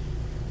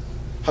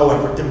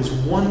 however, there is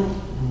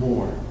one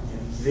more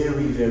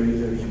very, very,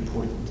 very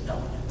important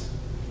element,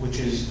 which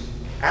is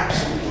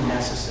absolutely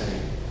necessary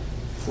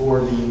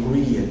for the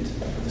ingredient,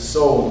 for the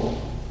soul,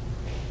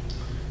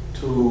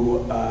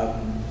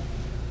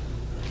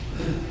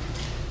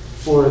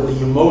 for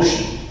the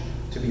emotion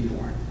to be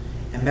born.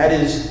 And that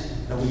is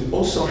that we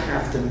also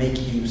have to make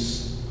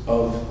use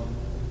of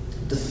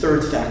the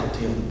third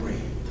faculty of the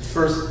brain,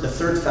 the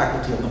third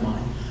faculty of the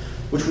mind,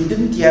 which we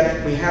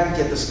haven't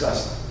yet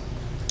discussed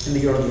in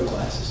the earlier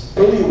classes.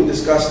 Earlier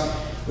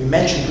we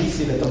mentioned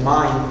briefly that the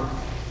mind,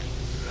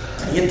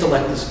 the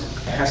intellect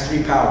has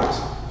three powers: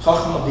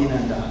 Chachma, Bina,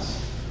 and Das.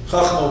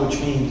 Chachma, which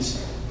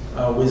means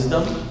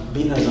wisdom;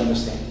 Bina is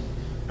understanding.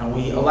 And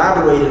we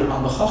elaborated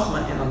on the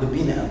Chachma and on the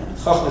Bina element.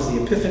 Chachma is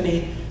the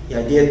epiphany, the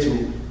idea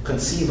to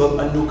conceive of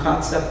a new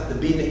concept. The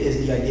Bina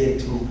is the idea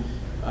to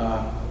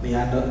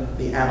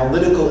the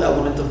analytical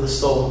element of the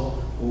soul,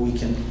 where we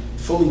can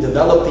fully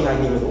develop the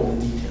idea with all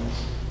the details,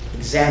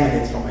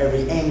 examine it from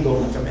every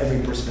angle and from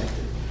every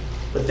perspective.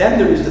 But then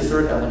there is the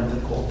third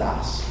element called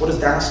Das. What does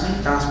Das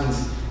mean? Das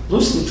means,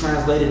 loosely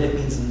translated, it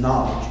means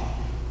knowledge.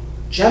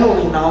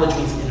 Generally, knowledge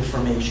means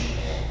information.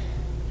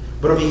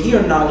 But over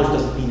here, knowledge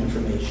doesn't mean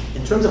information.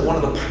 In terms of one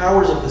of the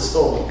powers of the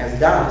soul, as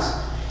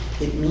das,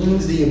 it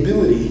means the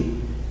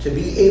ability to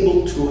be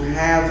able to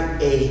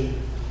have a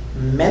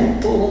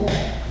mental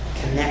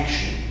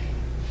connection,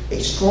 a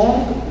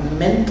strong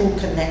mental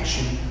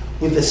connection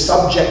with the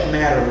subject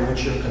matter in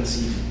which you're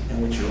conceiving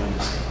and which you're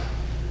understanding.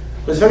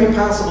 But it's very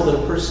possible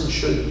that a person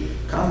should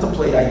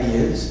contemplate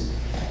ideas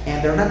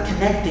and they're not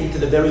connecting to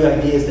the very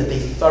ideas that they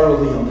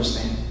thoroughly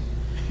understand.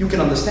 You can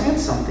understand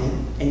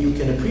something and you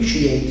can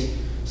appreciate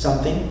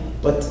something,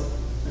 but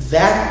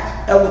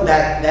that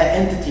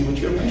entity which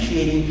you're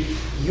appreciating,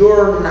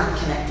 you're not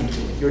connecting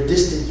to it. You're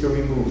distant, you're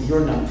removed,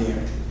 you're not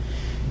there.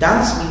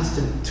 Das means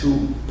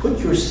to put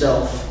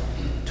yourself,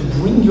 to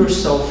bring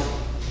yourself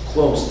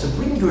close, to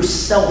bring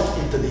yourself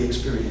into the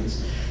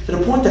experience, to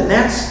the point that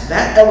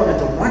that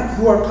element of what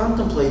you are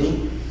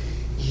contemplating,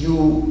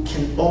 you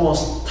can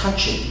almost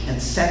touch it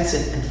and sense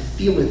it and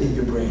feel it in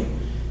your brain,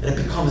 and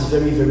it becomes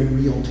very, very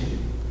real to you.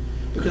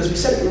 Because we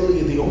said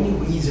earlier, the only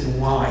reason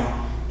why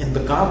in the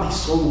godly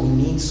soul we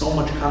need so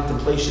much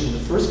contemplation in the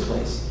first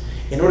place,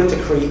 in order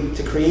to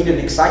create an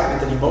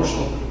excitement, an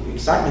emotional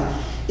excitement,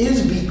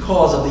 is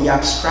because of the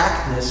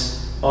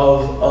abstractness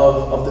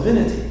of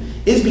divinity.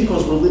 Is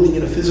because we're living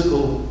in a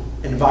physical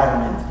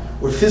environment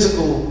where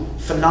physical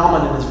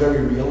phenomenon is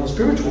very real and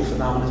spiritual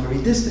phenomenon is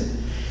very distant.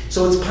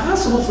 So it's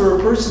possible for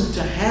a person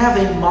to have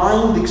a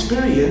mind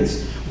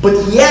experience, but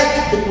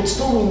yet it will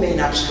still remain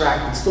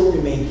abstract, and still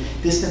remain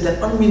distant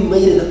and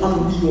unrelated and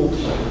unreal to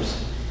the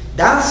person.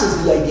 Das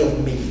is the idea of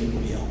making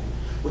it real,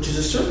 which is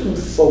a certain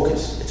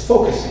focus. It's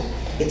focusing.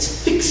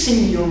 It's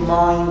fixing your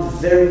mind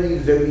very,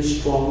 very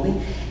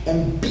strongly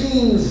and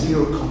being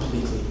there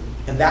completely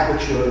in that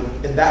which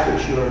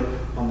you're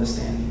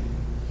understanding.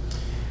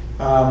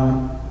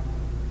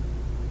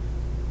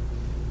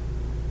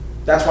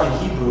 That's why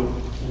in Hebrew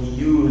we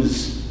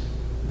use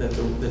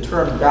the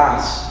term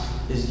das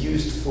is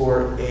used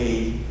for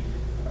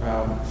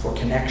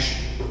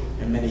connection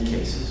in many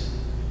cases.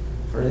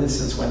 For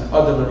instance, when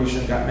Adam and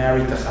Rishon got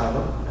married to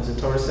Chava, as the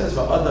Torah says,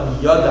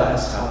 "Va'adam yada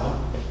es Chava,"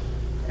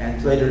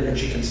 and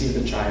she conceived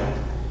a child.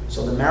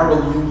 So the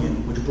marital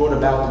union, which brought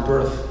about the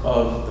birth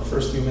of the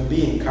first human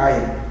being,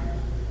 Cain,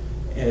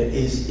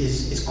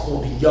 is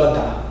called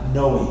yada,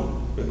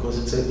 knowing, because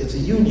it's a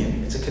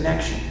union, it's a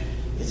connection,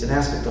 it's an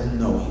aspect of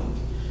knowing.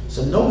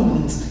 So knowing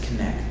means to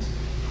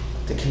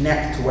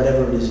connect to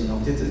whatever it is you know.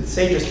 The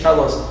sages tell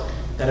us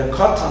that a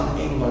katan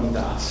ein lo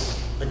das,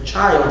 a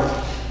child,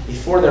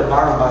 before their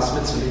bar and bas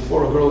mitzvah,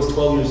 before a girl is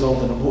 12 years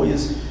old and a boy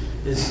is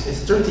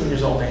 13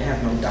 years old, they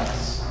have no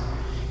das.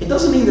 It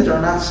doesn't mean that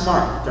they're not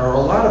smart. There are a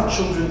lot of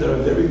children that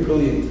are very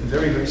brilliant,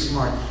 very, very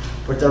smart,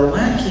 but they're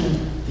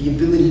lacking the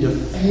ability to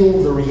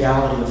feel the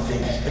reality of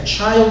things. A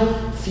child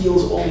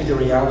feels only the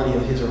reality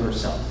of his or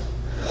herself.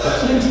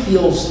 A kid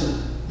feels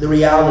the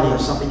reality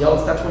of something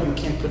else. That's why you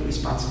can't put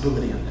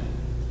responsibility on them.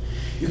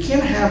 You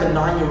can't have a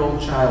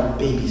 9-year-old child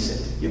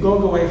babysit. You go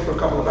away for a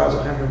couple of hours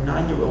and have your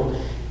 9-year-old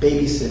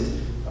babysit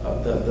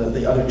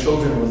the other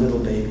children or a little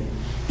baby.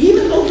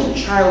 Even though the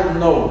child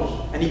knows,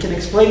 and he can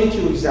explain it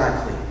to you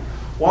exactly,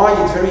 why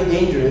it's very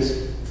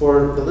dangerous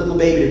for the little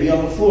baby to be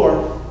on the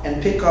floor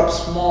and pick up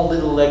small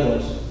little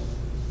Legos.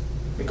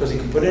 Because he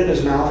can put it in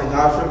his mouth and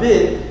God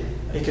forbid,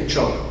 he can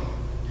choke.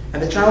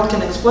 And the child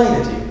can explain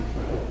it to you.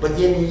 But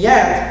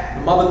yet,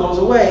 the mother goes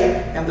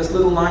away and this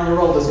little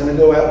 9-year-old is going to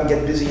go out and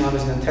get busy on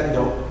his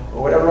Nintendo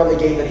or whatever other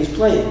game that he's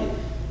playing.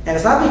 And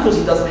it's not because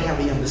he doesn't have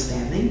the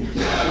understanding, it's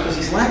because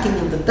he's lacking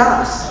in the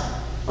das.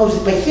 Oh,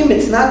 by him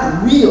it's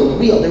not real.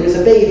 There is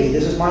a baby.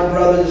 This is my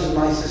brother, this is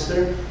my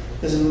sister,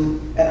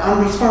 and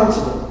I'm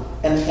responsible.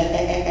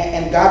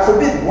 And God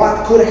forbid,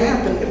 what could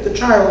happen if the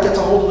child gets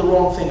a hold of the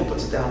wrong thing and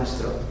puts it down his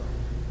throat?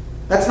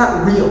 That's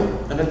not real.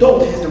 An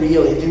adult has the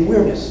reality, the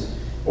awareness.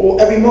 Or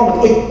every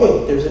moment,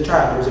 there's a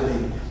child, there's a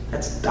baby.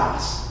 That's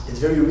das. It's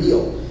very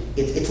real.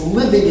 It's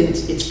living,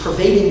 it's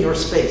pervading your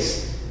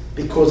space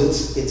because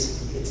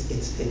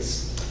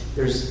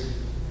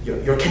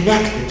you're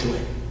connected to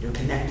it. You're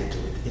connected to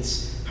it.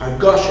 It's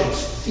hargasha,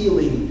 it's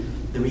feeling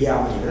the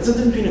reality. That's the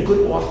difference between a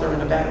good author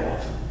and a bad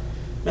author.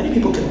 Many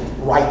people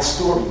can write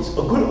stories.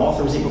 A good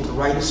author is able to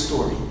write a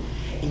story,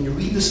 and you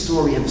read the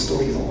story, and the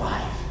story is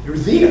alive. You're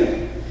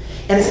there.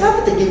 And it's not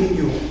that they give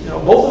you,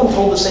 both of them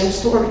told the same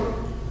story.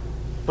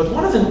 But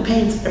one of them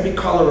paints every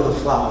color of the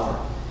flower,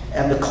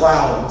 and the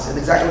clouds, and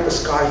exactly what the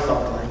sky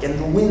felt like, and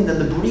the wind and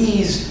the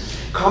breeze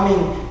coming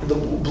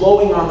and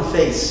blowing on the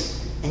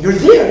face. And you're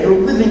there, you're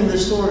living the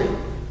story.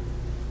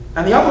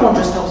 And the other one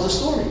just tells the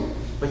story,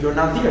 but you're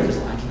not there, there's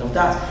lacking of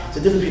that. It's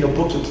the difference between a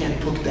book you can't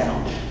put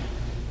down,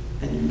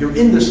 and you're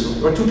in the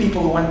story. Or two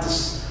people who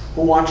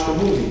watched a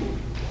movie.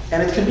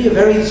 And it can be a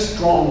very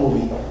strong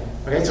movie.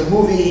 Okay, it's a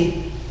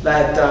movie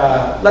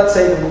that, let's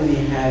say the movie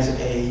has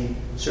a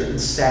certain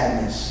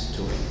sadness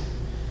to it.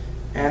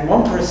 And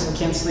one person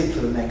can't sleep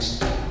for the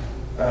next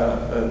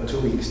 2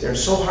 weeks. They're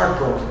so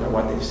heartbroken by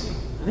what they've seen.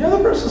 And the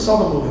other person saw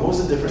the movie. What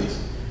was the difference?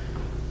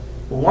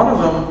 Well, one of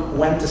them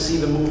went to see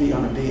the movie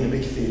in a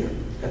big theater.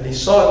 And they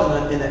saw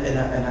it in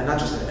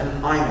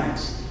an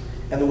IMAX.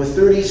 and there were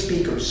 30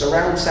 speakers,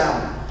 surround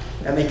sound,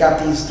 and they got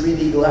these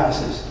 3D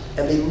glasses,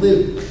 and they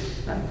lived.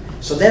 Right?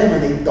 So then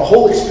when the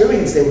whole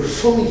experience, they were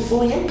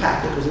fully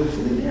impacted because they were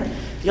fully there.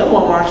 The other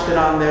one watched it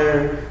on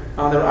their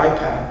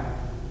iPad.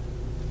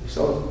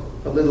 So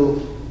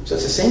it's the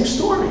same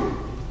story,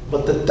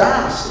 but the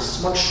das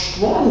is much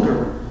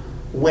stronger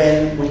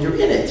when you're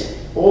in it.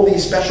 All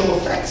these special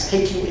effects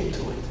take you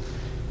into it.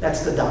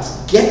 That's the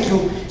das. Get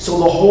you so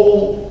the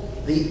whole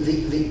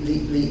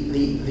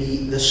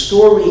the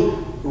story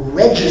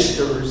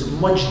registers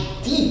much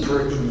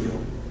deeper in you.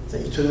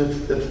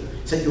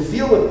 So you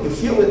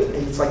feel it,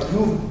 and it's like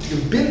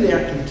you've been there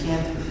and you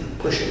can't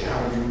push it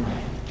out of your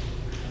mind.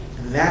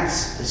 And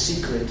that's the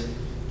secret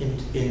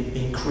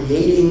in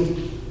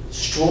creating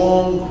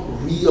strong,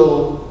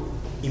 real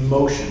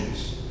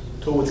emotions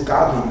towards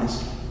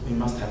godliness. We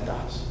must have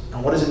das.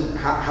 And what is it?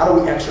 How do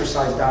we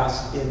exercise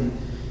das in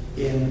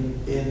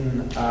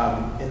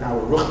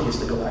our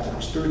ruchnistic life, in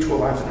our spiritual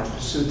life, in our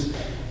pursuit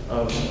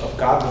of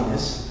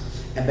godliness?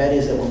 And that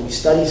is that when we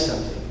study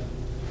something,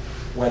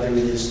 whether it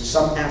is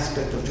some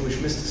aspect of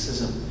Jewish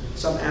mysticism,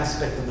 some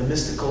aspect of the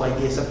mystical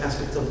idea, some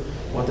aspect of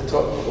what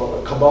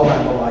Kabbalah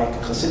and the like,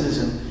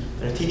 Hasidism,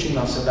 they're teaching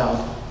us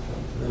about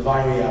the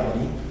divine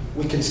reality,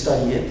 we can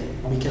study it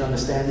and we can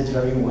understand it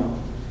very well.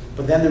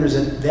 But then there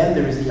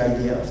is the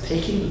idea of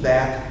taking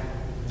that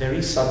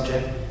very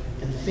subject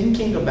and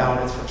thinking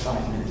about it for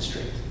 5 minutes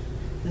straight.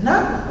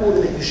 Not in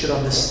order that you should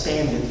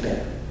understand it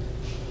better.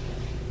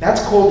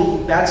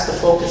 That's the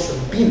focus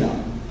of Bina.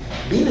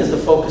 Bina is the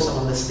focus of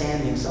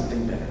understanding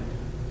something better.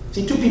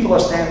 See, two people are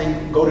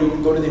standing, go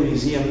to the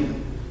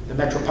museum, the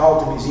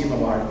Metropolitan Museum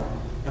of Art,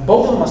 and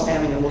both of them are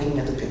standing and looking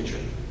at the picture.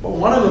 But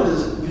one of them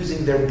is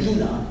using their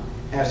Bina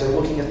as they're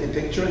looking at the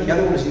picture, and the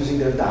other one is using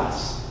their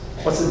das.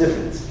 What's the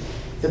difference?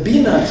 The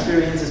Bina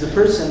experience is the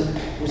person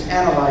who's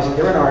analyzing,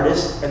 they're an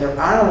artist, and they're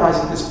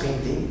analyzing this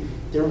painting.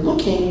 They're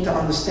looking to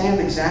understand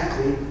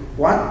exactly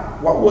what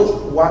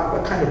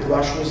kind of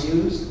brush was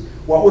used,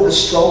 what were the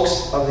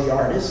strokes of the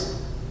artist,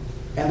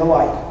 and the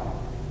like.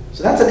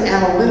 So that's an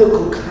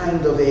analytical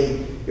kind of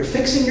you're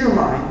fixing your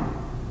mind.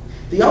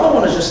 The other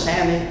one is just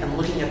standing and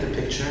looking at the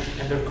picture,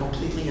 and they're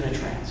completely in a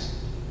trance.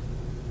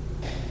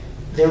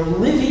 They're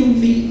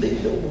living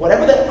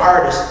whatever that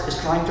artist is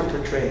trying to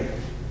portray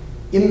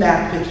in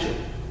that picture,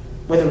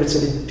 whether it's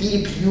a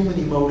deep human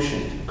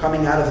emotion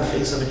coming out of the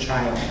face of a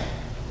child,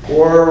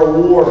 or a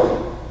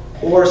war,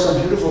 or some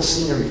beautiful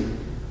scenery,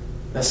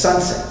 the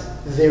sunset.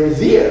 They're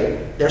there.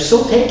 They're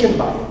so taken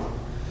by it.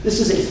 This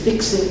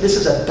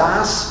is a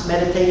das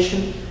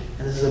meditation,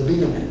 and this is a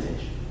Bina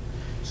meditation.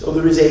 So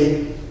there is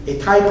a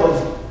type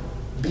of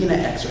Bina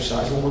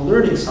exercise. When we're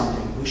learning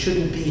something, we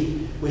shouldn't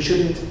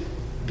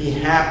be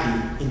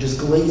happy in just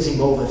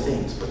glazing over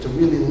things, but to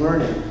really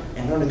learn it,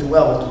 and learn it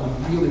well, to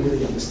really,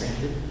 really understand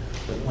it.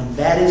 But when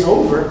that is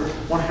over,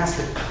 one has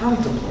to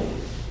contemplate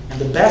it. And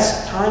the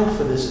best time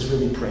for this is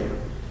really prayer.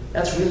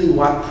 That's really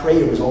what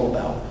prayer is all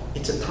about.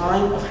 It's a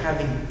time of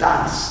having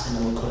das in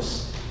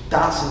Elokus,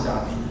 das in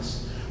godliness.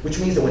 Which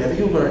means that whatever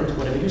you learned,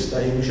 whatever you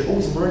study, you should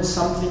always learn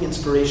something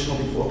inspirational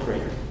before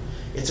prayer.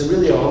 It's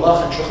really a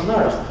halach and shulchan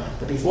aruch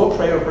that before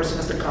prayer a person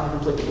has to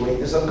contemplate the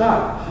greatness of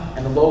God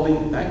and the lowly,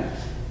 right?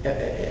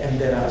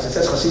 And as it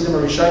says, Hasidim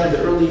Rishayim,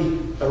 the early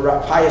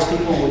pious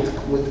people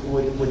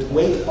would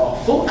wait a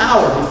full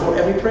hour before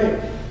every prayer,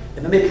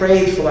 and then they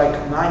prayed for like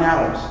 9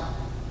 hours.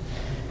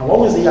 And what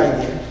was the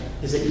idea?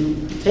 Is that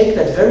you take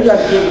that very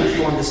idea which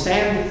you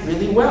understand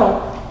really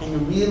well, and you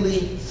really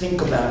think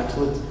about it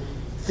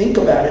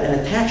and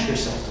attach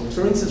yourself to it.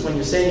 For instance, when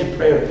you're saying in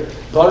prayer,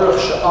 Baruch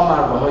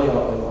she'amar v'haya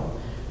ha'olam,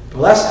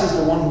 blessed is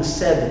the one who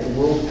said that the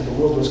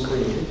world was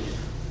created.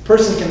 A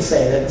person can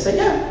say that and say,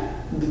 yeah,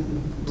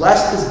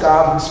 blessed is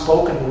God who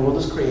spoke and the world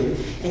was created.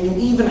 And you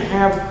even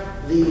have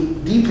the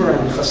deeper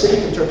and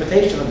Hasidic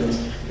interpretation of this.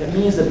 That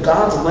means that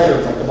God's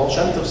letter, like the Baal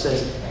Shem Tov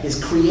says, is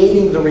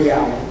creating the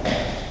reality.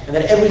 And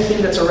that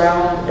everything that's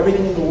around,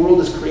 everything in the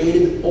world is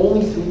created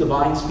only through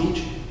divine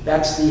speech.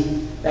 That's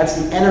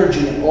the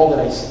energy in all that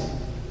I see.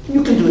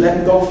 You can do that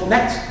and go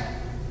next.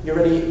 You're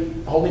already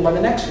holding by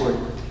the next word.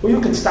 Or you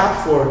can stop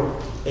for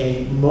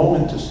a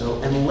moment or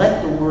so and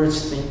let the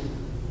words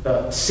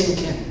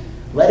sink in.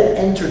 Let it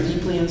enter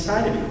deeply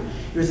inside of you.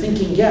 You're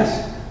thinking,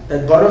 yes,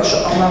 that Baruch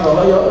she'amar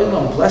v'haya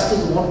ha'olam, blessed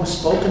is the one who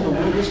spoke and the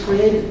world was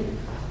created.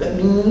 That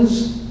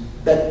means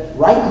that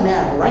right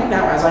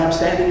now, as I am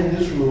standing in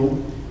this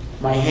room,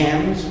 my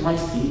hands, my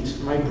feet,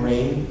 my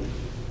brain,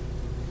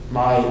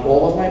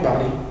 all of my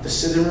body, the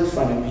siddur in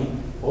front of me,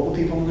 all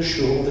the people in the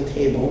shul, the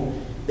table,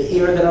 the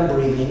air that I'm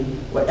breathing,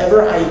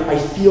 whatever I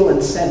feel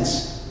and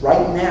sense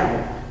right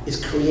now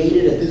is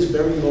created at this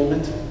very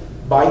moment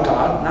by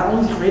God. Not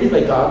only created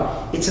by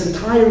God, its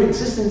entire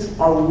existence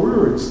are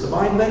words,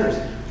 divine letters.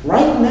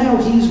 Right now,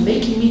 He's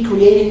making me,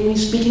 creating me,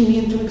 speaking me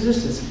into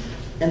existence.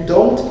 And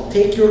don't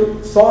take your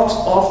thoughts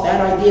off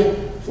that idea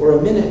for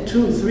a minute,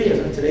 2, 3.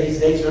 In today's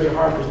day, it's very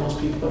hard because most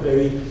people are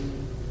very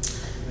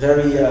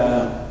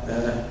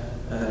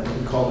what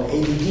we call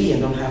ADD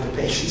and don't have the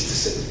patience to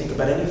sit and think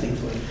about anything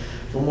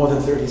for more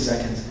than 30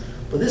 seconds.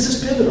 But this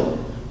is pivotal.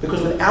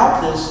 Because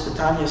without this, the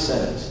Tanya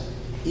says,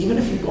 even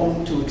if you're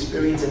going to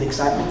experience an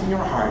excitement in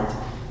your heart,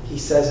 he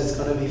says it's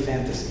going to be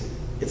fantasy.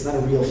 It's not a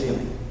real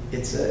feeling.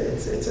 It's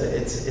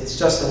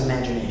just an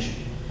imagination.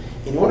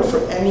 In order for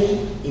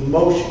any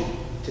emotion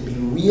to be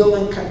real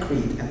and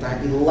concrete and to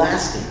be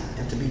lasting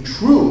and to be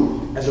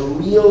true as a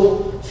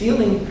real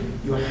feeling,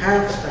 you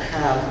have to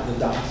have the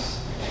das.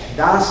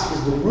 Das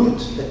is the root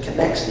that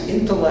connects the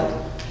intellect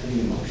to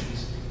the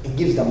emotions. It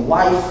gives them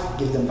life,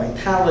 gives them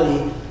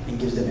vitality, and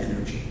gives them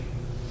energy.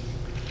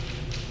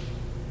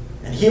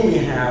 And here we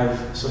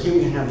have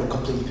the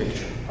complete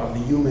picture of the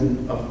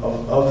human,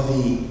 of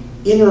the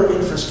inner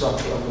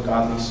infrastructure of the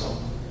godly soul.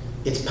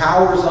 Its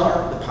powers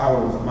are the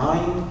power of the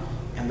mind,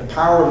 and the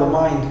power of the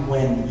mind,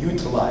 when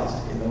utilized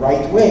in the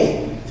right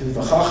way, through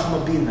the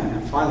Chachma Bina,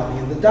 and finally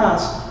in the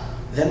Das,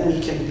 then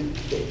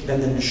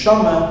the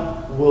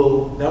Neshama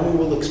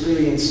will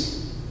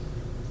experience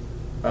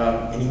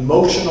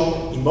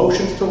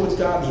emotions towards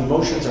God. The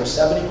emotions are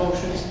 7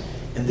 emotions.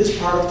 In this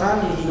part of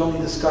Tanya, he only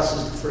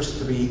discusses the first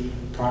 3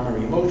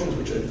 primary emotions,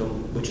 which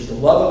is the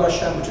love of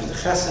Hashem, which is the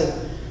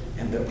Chesed,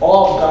 and the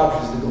awe of God,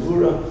 which is the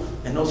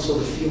Gevura, and also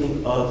the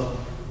feeling of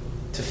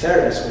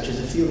Tiferes, which is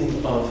the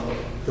feeling of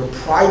you're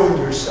priding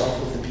yourself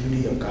with the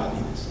beauty of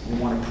godliness. You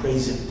want to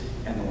praise Him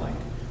and the like.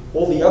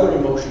 All the other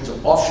emotions are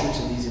offshoots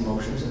of these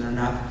emotions, and they're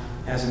not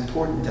as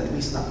important, at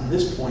least not in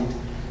this point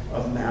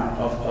in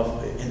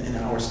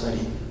our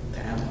study, to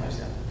analyze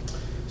them.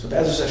 So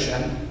Be'ezus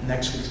Hashem,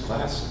 next week's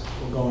class,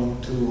 we're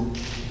going to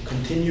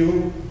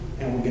continue,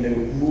 and we're going to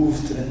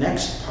move to the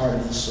next part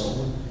of the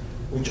soul,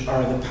 which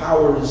are the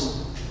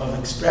powers of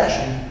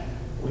expression,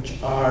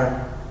 which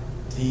are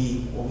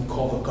what we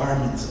call the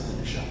garments of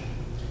the Neshama,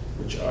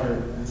 which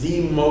are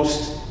the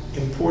most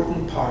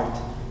important part.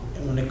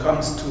 And when it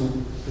comes to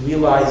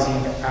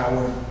realizing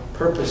our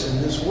purpose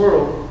in this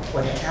world,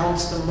 what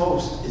counts the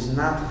most is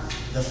not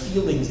the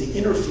feelings, the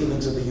inner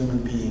feelings of the human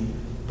being,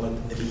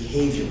 but the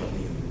behavior of the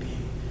human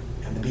being.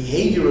 And the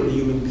behavior of the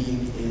human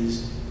being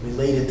is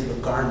related to the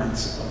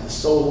garments of the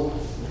soul,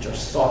 which are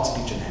thought,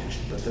 speech, and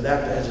action. But for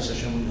that, Be'ezus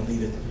Hashem, we're going to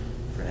leave it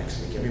for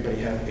next week.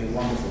 Everybody have a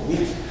wonderful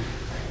week,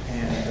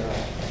 and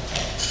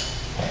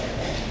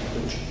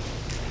good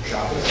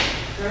Shabbos.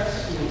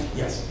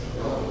 Yes.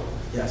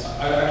 Yes.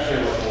 I actually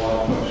have a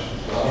lot of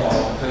questions, but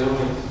I'll tell you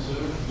what I'm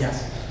considering. Yes.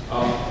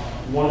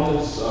 One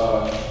is,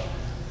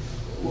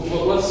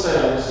 let's say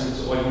I listen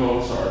to, like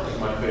Mozart is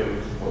my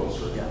favorite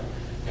composer, Yeah.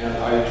 and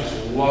I just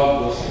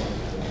love listening to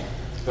him,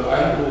 but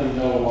I don't really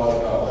know a lot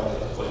about like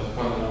the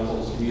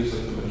fundamentals of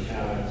music, the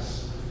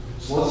mechanics.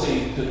 So let's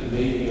say that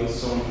maybe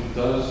someone who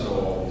does know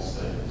all these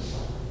things,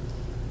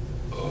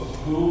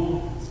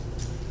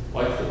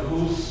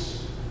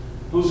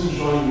 who's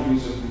enjoying the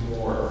music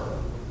more?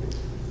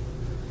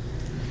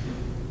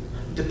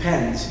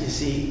 Depends. You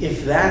see,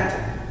 if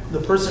the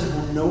person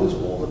who knows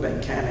all the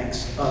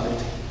mechanics of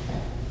it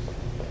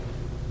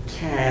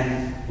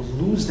can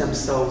lose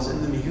themselves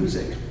in the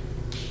music,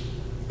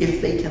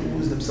 if they can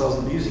lose themselves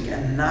in the music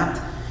and not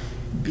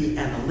be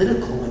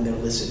analytical when they're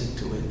listening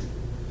to it,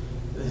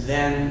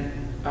 then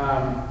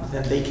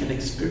they can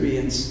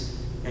experience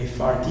a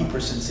far deeper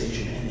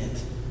sensation in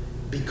it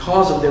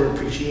because of their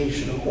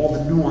appreciation of all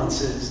the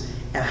nuances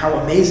and how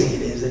amazing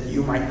it is that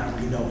you might not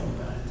be knowing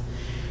about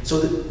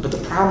it. But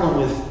the problem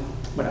with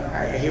what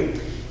I hear,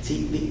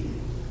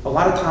 a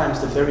lot of times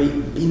the very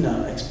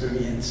Bina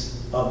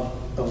experience of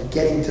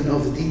getting to know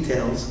the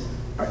details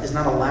is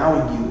not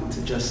allowing you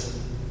to just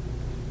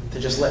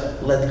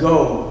let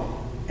go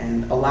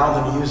and allow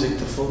the music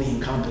to fully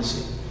encompass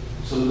you.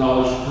 So the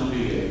knowledge could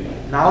be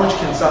knowledge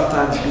can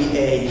sometimes be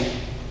it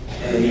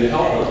can be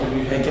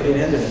an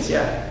hindrance.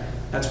 Yeah,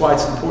 that's why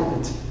it's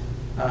important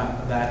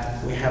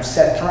that we have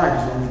set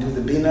times when we do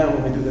the Bina,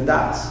 when we do the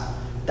Das.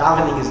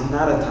 Davening is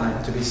not a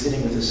time to be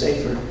sitting with a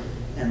sefer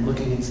and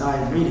looking inside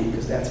and reading,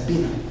 because that's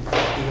Bina,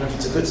 even if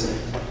it's a good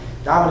sefer.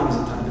 Davening is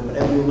a time that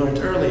whatever you learned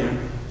earlier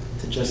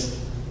to just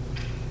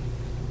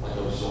like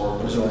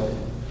absorb it.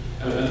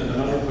 And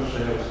another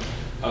question I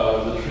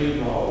have is the tree of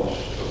knowledge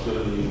of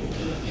good and evil.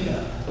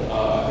 Yeah.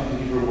 I think the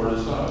Hebrew word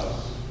is das.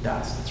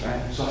 Das, that's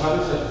right. So how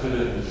does that fit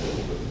in?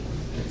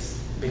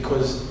 It's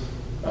because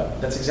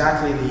that's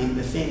exactly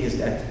the thing, is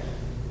that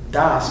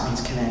Das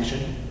means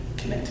connection,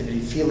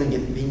 connectivity, feeling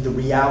it being the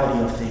reality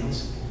of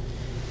things.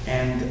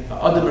 And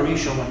Adam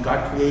Arishon, when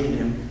God created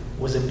him,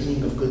 was a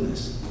being of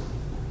goodness.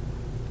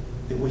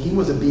 He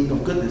was a being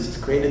of goodness.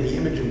 He's created in the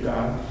image of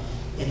God,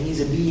 and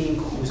he's a being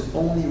whose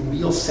only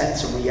real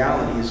sense of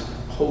reality is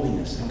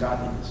holiness and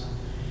godliness.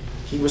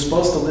 He was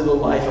supposed to live a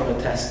life of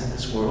a test in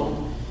this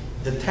world.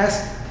 The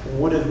test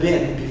would have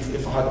been,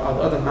 if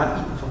Adam not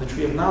eaten from the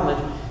tree of knowledge,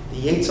 the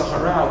Yetzer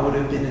Hara would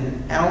have been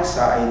an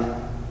outside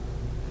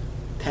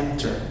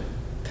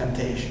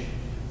temptation.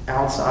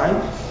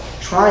 Outside,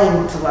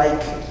 trying to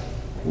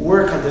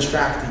work on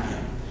distracting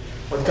him.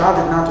 What God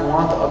did not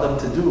want Adam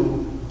to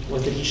do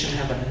was that he should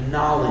have a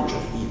knowledge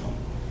of evil.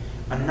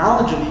 A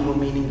knowledge of evil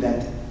meaning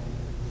that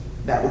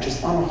that which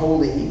is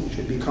unholy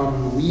should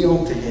become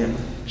real to him,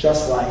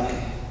 just like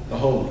the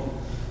holy.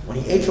 When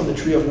he ate from the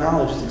tree of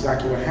knowledge, is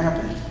exactly what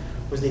happened.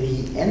 was that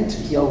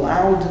he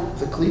allowed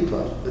the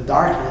klipa, the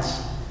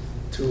darkness,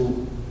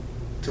 to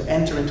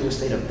enter into a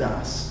state of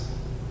das,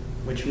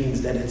 which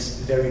means that it's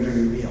very,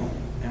 very real,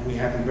 and we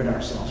haven't rid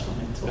ourselves from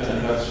it till And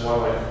today. that's why,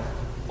 like,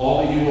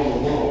 all the evil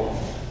in the world,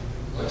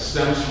 like,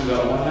 stems from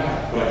that one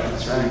act. Right?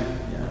 That's right.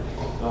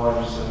 Yeah. Now I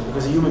understand.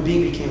 Because a human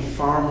being became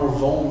far more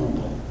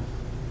vulnerable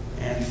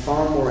and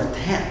far more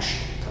attached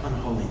to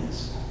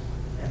unholiness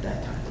at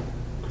that time.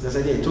 Because as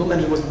I did, Tullan,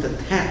 he wasn't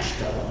attached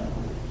to unholiness.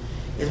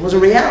 It was a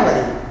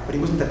reality, but he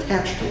wasn't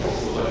attached to it. It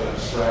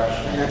was like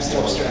an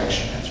abstraction. An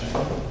abstraction, that's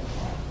right.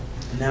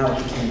 And now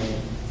it became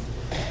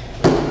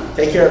real.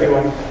 Take care,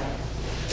 everyone.